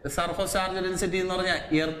സർഫസ് ചാർജ് ഡെൻസിറ്റി എന്ന് പറഞ്ഞാൽ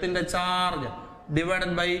എർത്തിന്റെ charge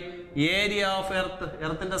divided by area of earth.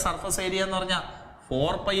 എർത്തിന്റെ surface area എന്ന് പറഞ്ഞാൽ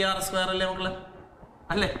 4πr² അല്ലേ മക്കള്?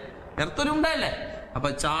 അല്ലേ? എർത്ത് ഒരു ഉണ്ടല്ലേ? അപ്പൊ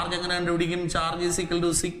ചാർജ് എങ്ങനെ കണ്ടുപിടിക്കും? Charge is equal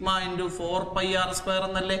to sigma into 4πr²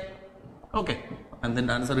 എന്നല്ലേ? ഓക്കെ,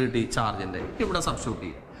 എന്തിൻ്റെ ആൻസർ കിട്ടി? ചാർജിന്റെ. ഇവിടെ സബ്സ്റ്റിറ്റ്യൂട്ട്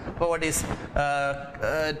ചെയ്യും. അപ്പോൾ what is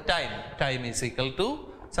time? Time is equal to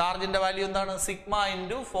ചാർജിന്റെ വാല്യൂ എന്താണ്? Sigma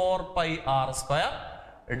into 4πr²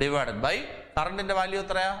 divided by കറണ്ടിന്റെ വാല്യൂ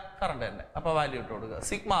എത്രയാ? കറണ്ട് തന്നെ. അപ്പോൾ വാല്യൂ ഇട്ട് കൊടുക്കുക.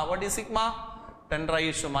 Sigma, what is sigma?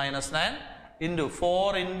 10⁻⁻9 into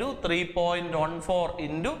 4 into 3.14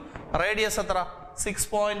 into radius എത്ര?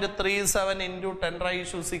 6.37 ഇൻറ്റു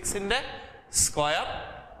 10⁻6ന്റെ സ്ക്വയർ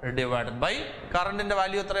ഡിവൈഡഡ് ബൈ കറണ്ടിന്റെ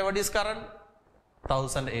വാല്യൂ എത്ര? What is current?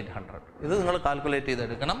 1800. ഇത് നിങ്ങൾ കാൽക്കുലേറ്റ്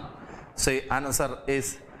ചെയ്തെടുക്കണം. സോ ആൻസർ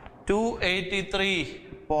ഈസ്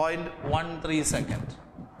 283.13 സെക്കൻഡ്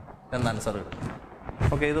എന്ന ആൻസർ കിട്ടും.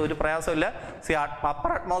 ഓക്കെ, ഇത് ഒരു പ്രയാസമില്ല. C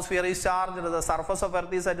upper atmosphere is charged, the surface of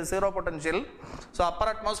earth is at 0 potential. So upper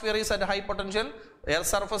atmosphere is at high potential, air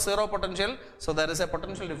surface 0 potential, so there is a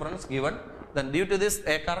potential difference given. Then due to this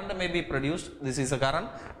a current may be produced. This is a current.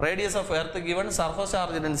 Radius of earth given, surface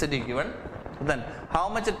charge density given. Then how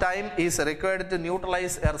much time is required to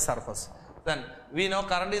neutralize earth surface? Then we know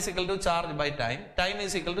current is equal to charge by time. Time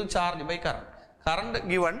is equal to charge by current. Current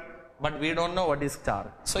given, but we don't know what is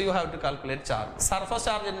charge. So you have to calculate charge. Surface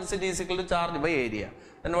charge density is equal to charge by area.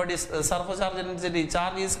 Then what is surface charge density?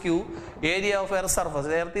 Charge is Q, area of earth surface.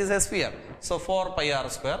 The earth is a sphere, so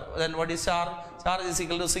 4πr². Then what is charge? Charge is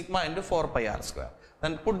equal to sigma into 4πr².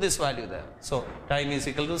 Then put this value there. So time is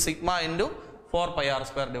equal to sigma into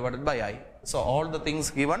 4πr² divided by I. So all the things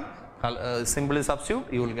given, simply substitute,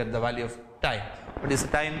 you will get the value of time. What is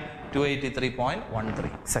the time?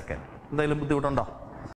 283.13 second. എന്തെങ്കിലും ബുദ്ധിമുട്ടുണ്ടോ?